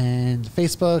Horning, and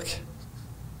Facebook,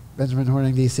 Benjamin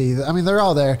Horning DC. I mean, they're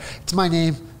all there. It's my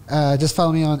name. Just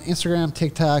follow me on Instagram,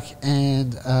 TikTok,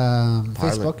 and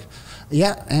Facebook.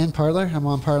 Yeah, and Parler. I'm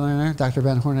on Parler now. Dr.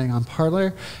 Ben Horning on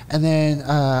Parler. And then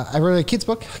I wrote a kid's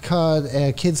book called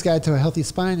A Kid's Guide to a Healthy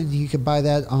Spine, and you can buy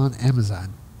that on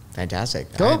Amazon.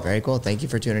 Fantastic. Cool. All right, very cool. Thank you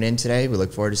for tuning in today. We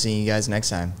look forward to seeing you guys next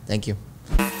time. Thank you.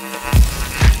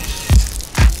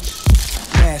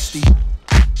 Nasty.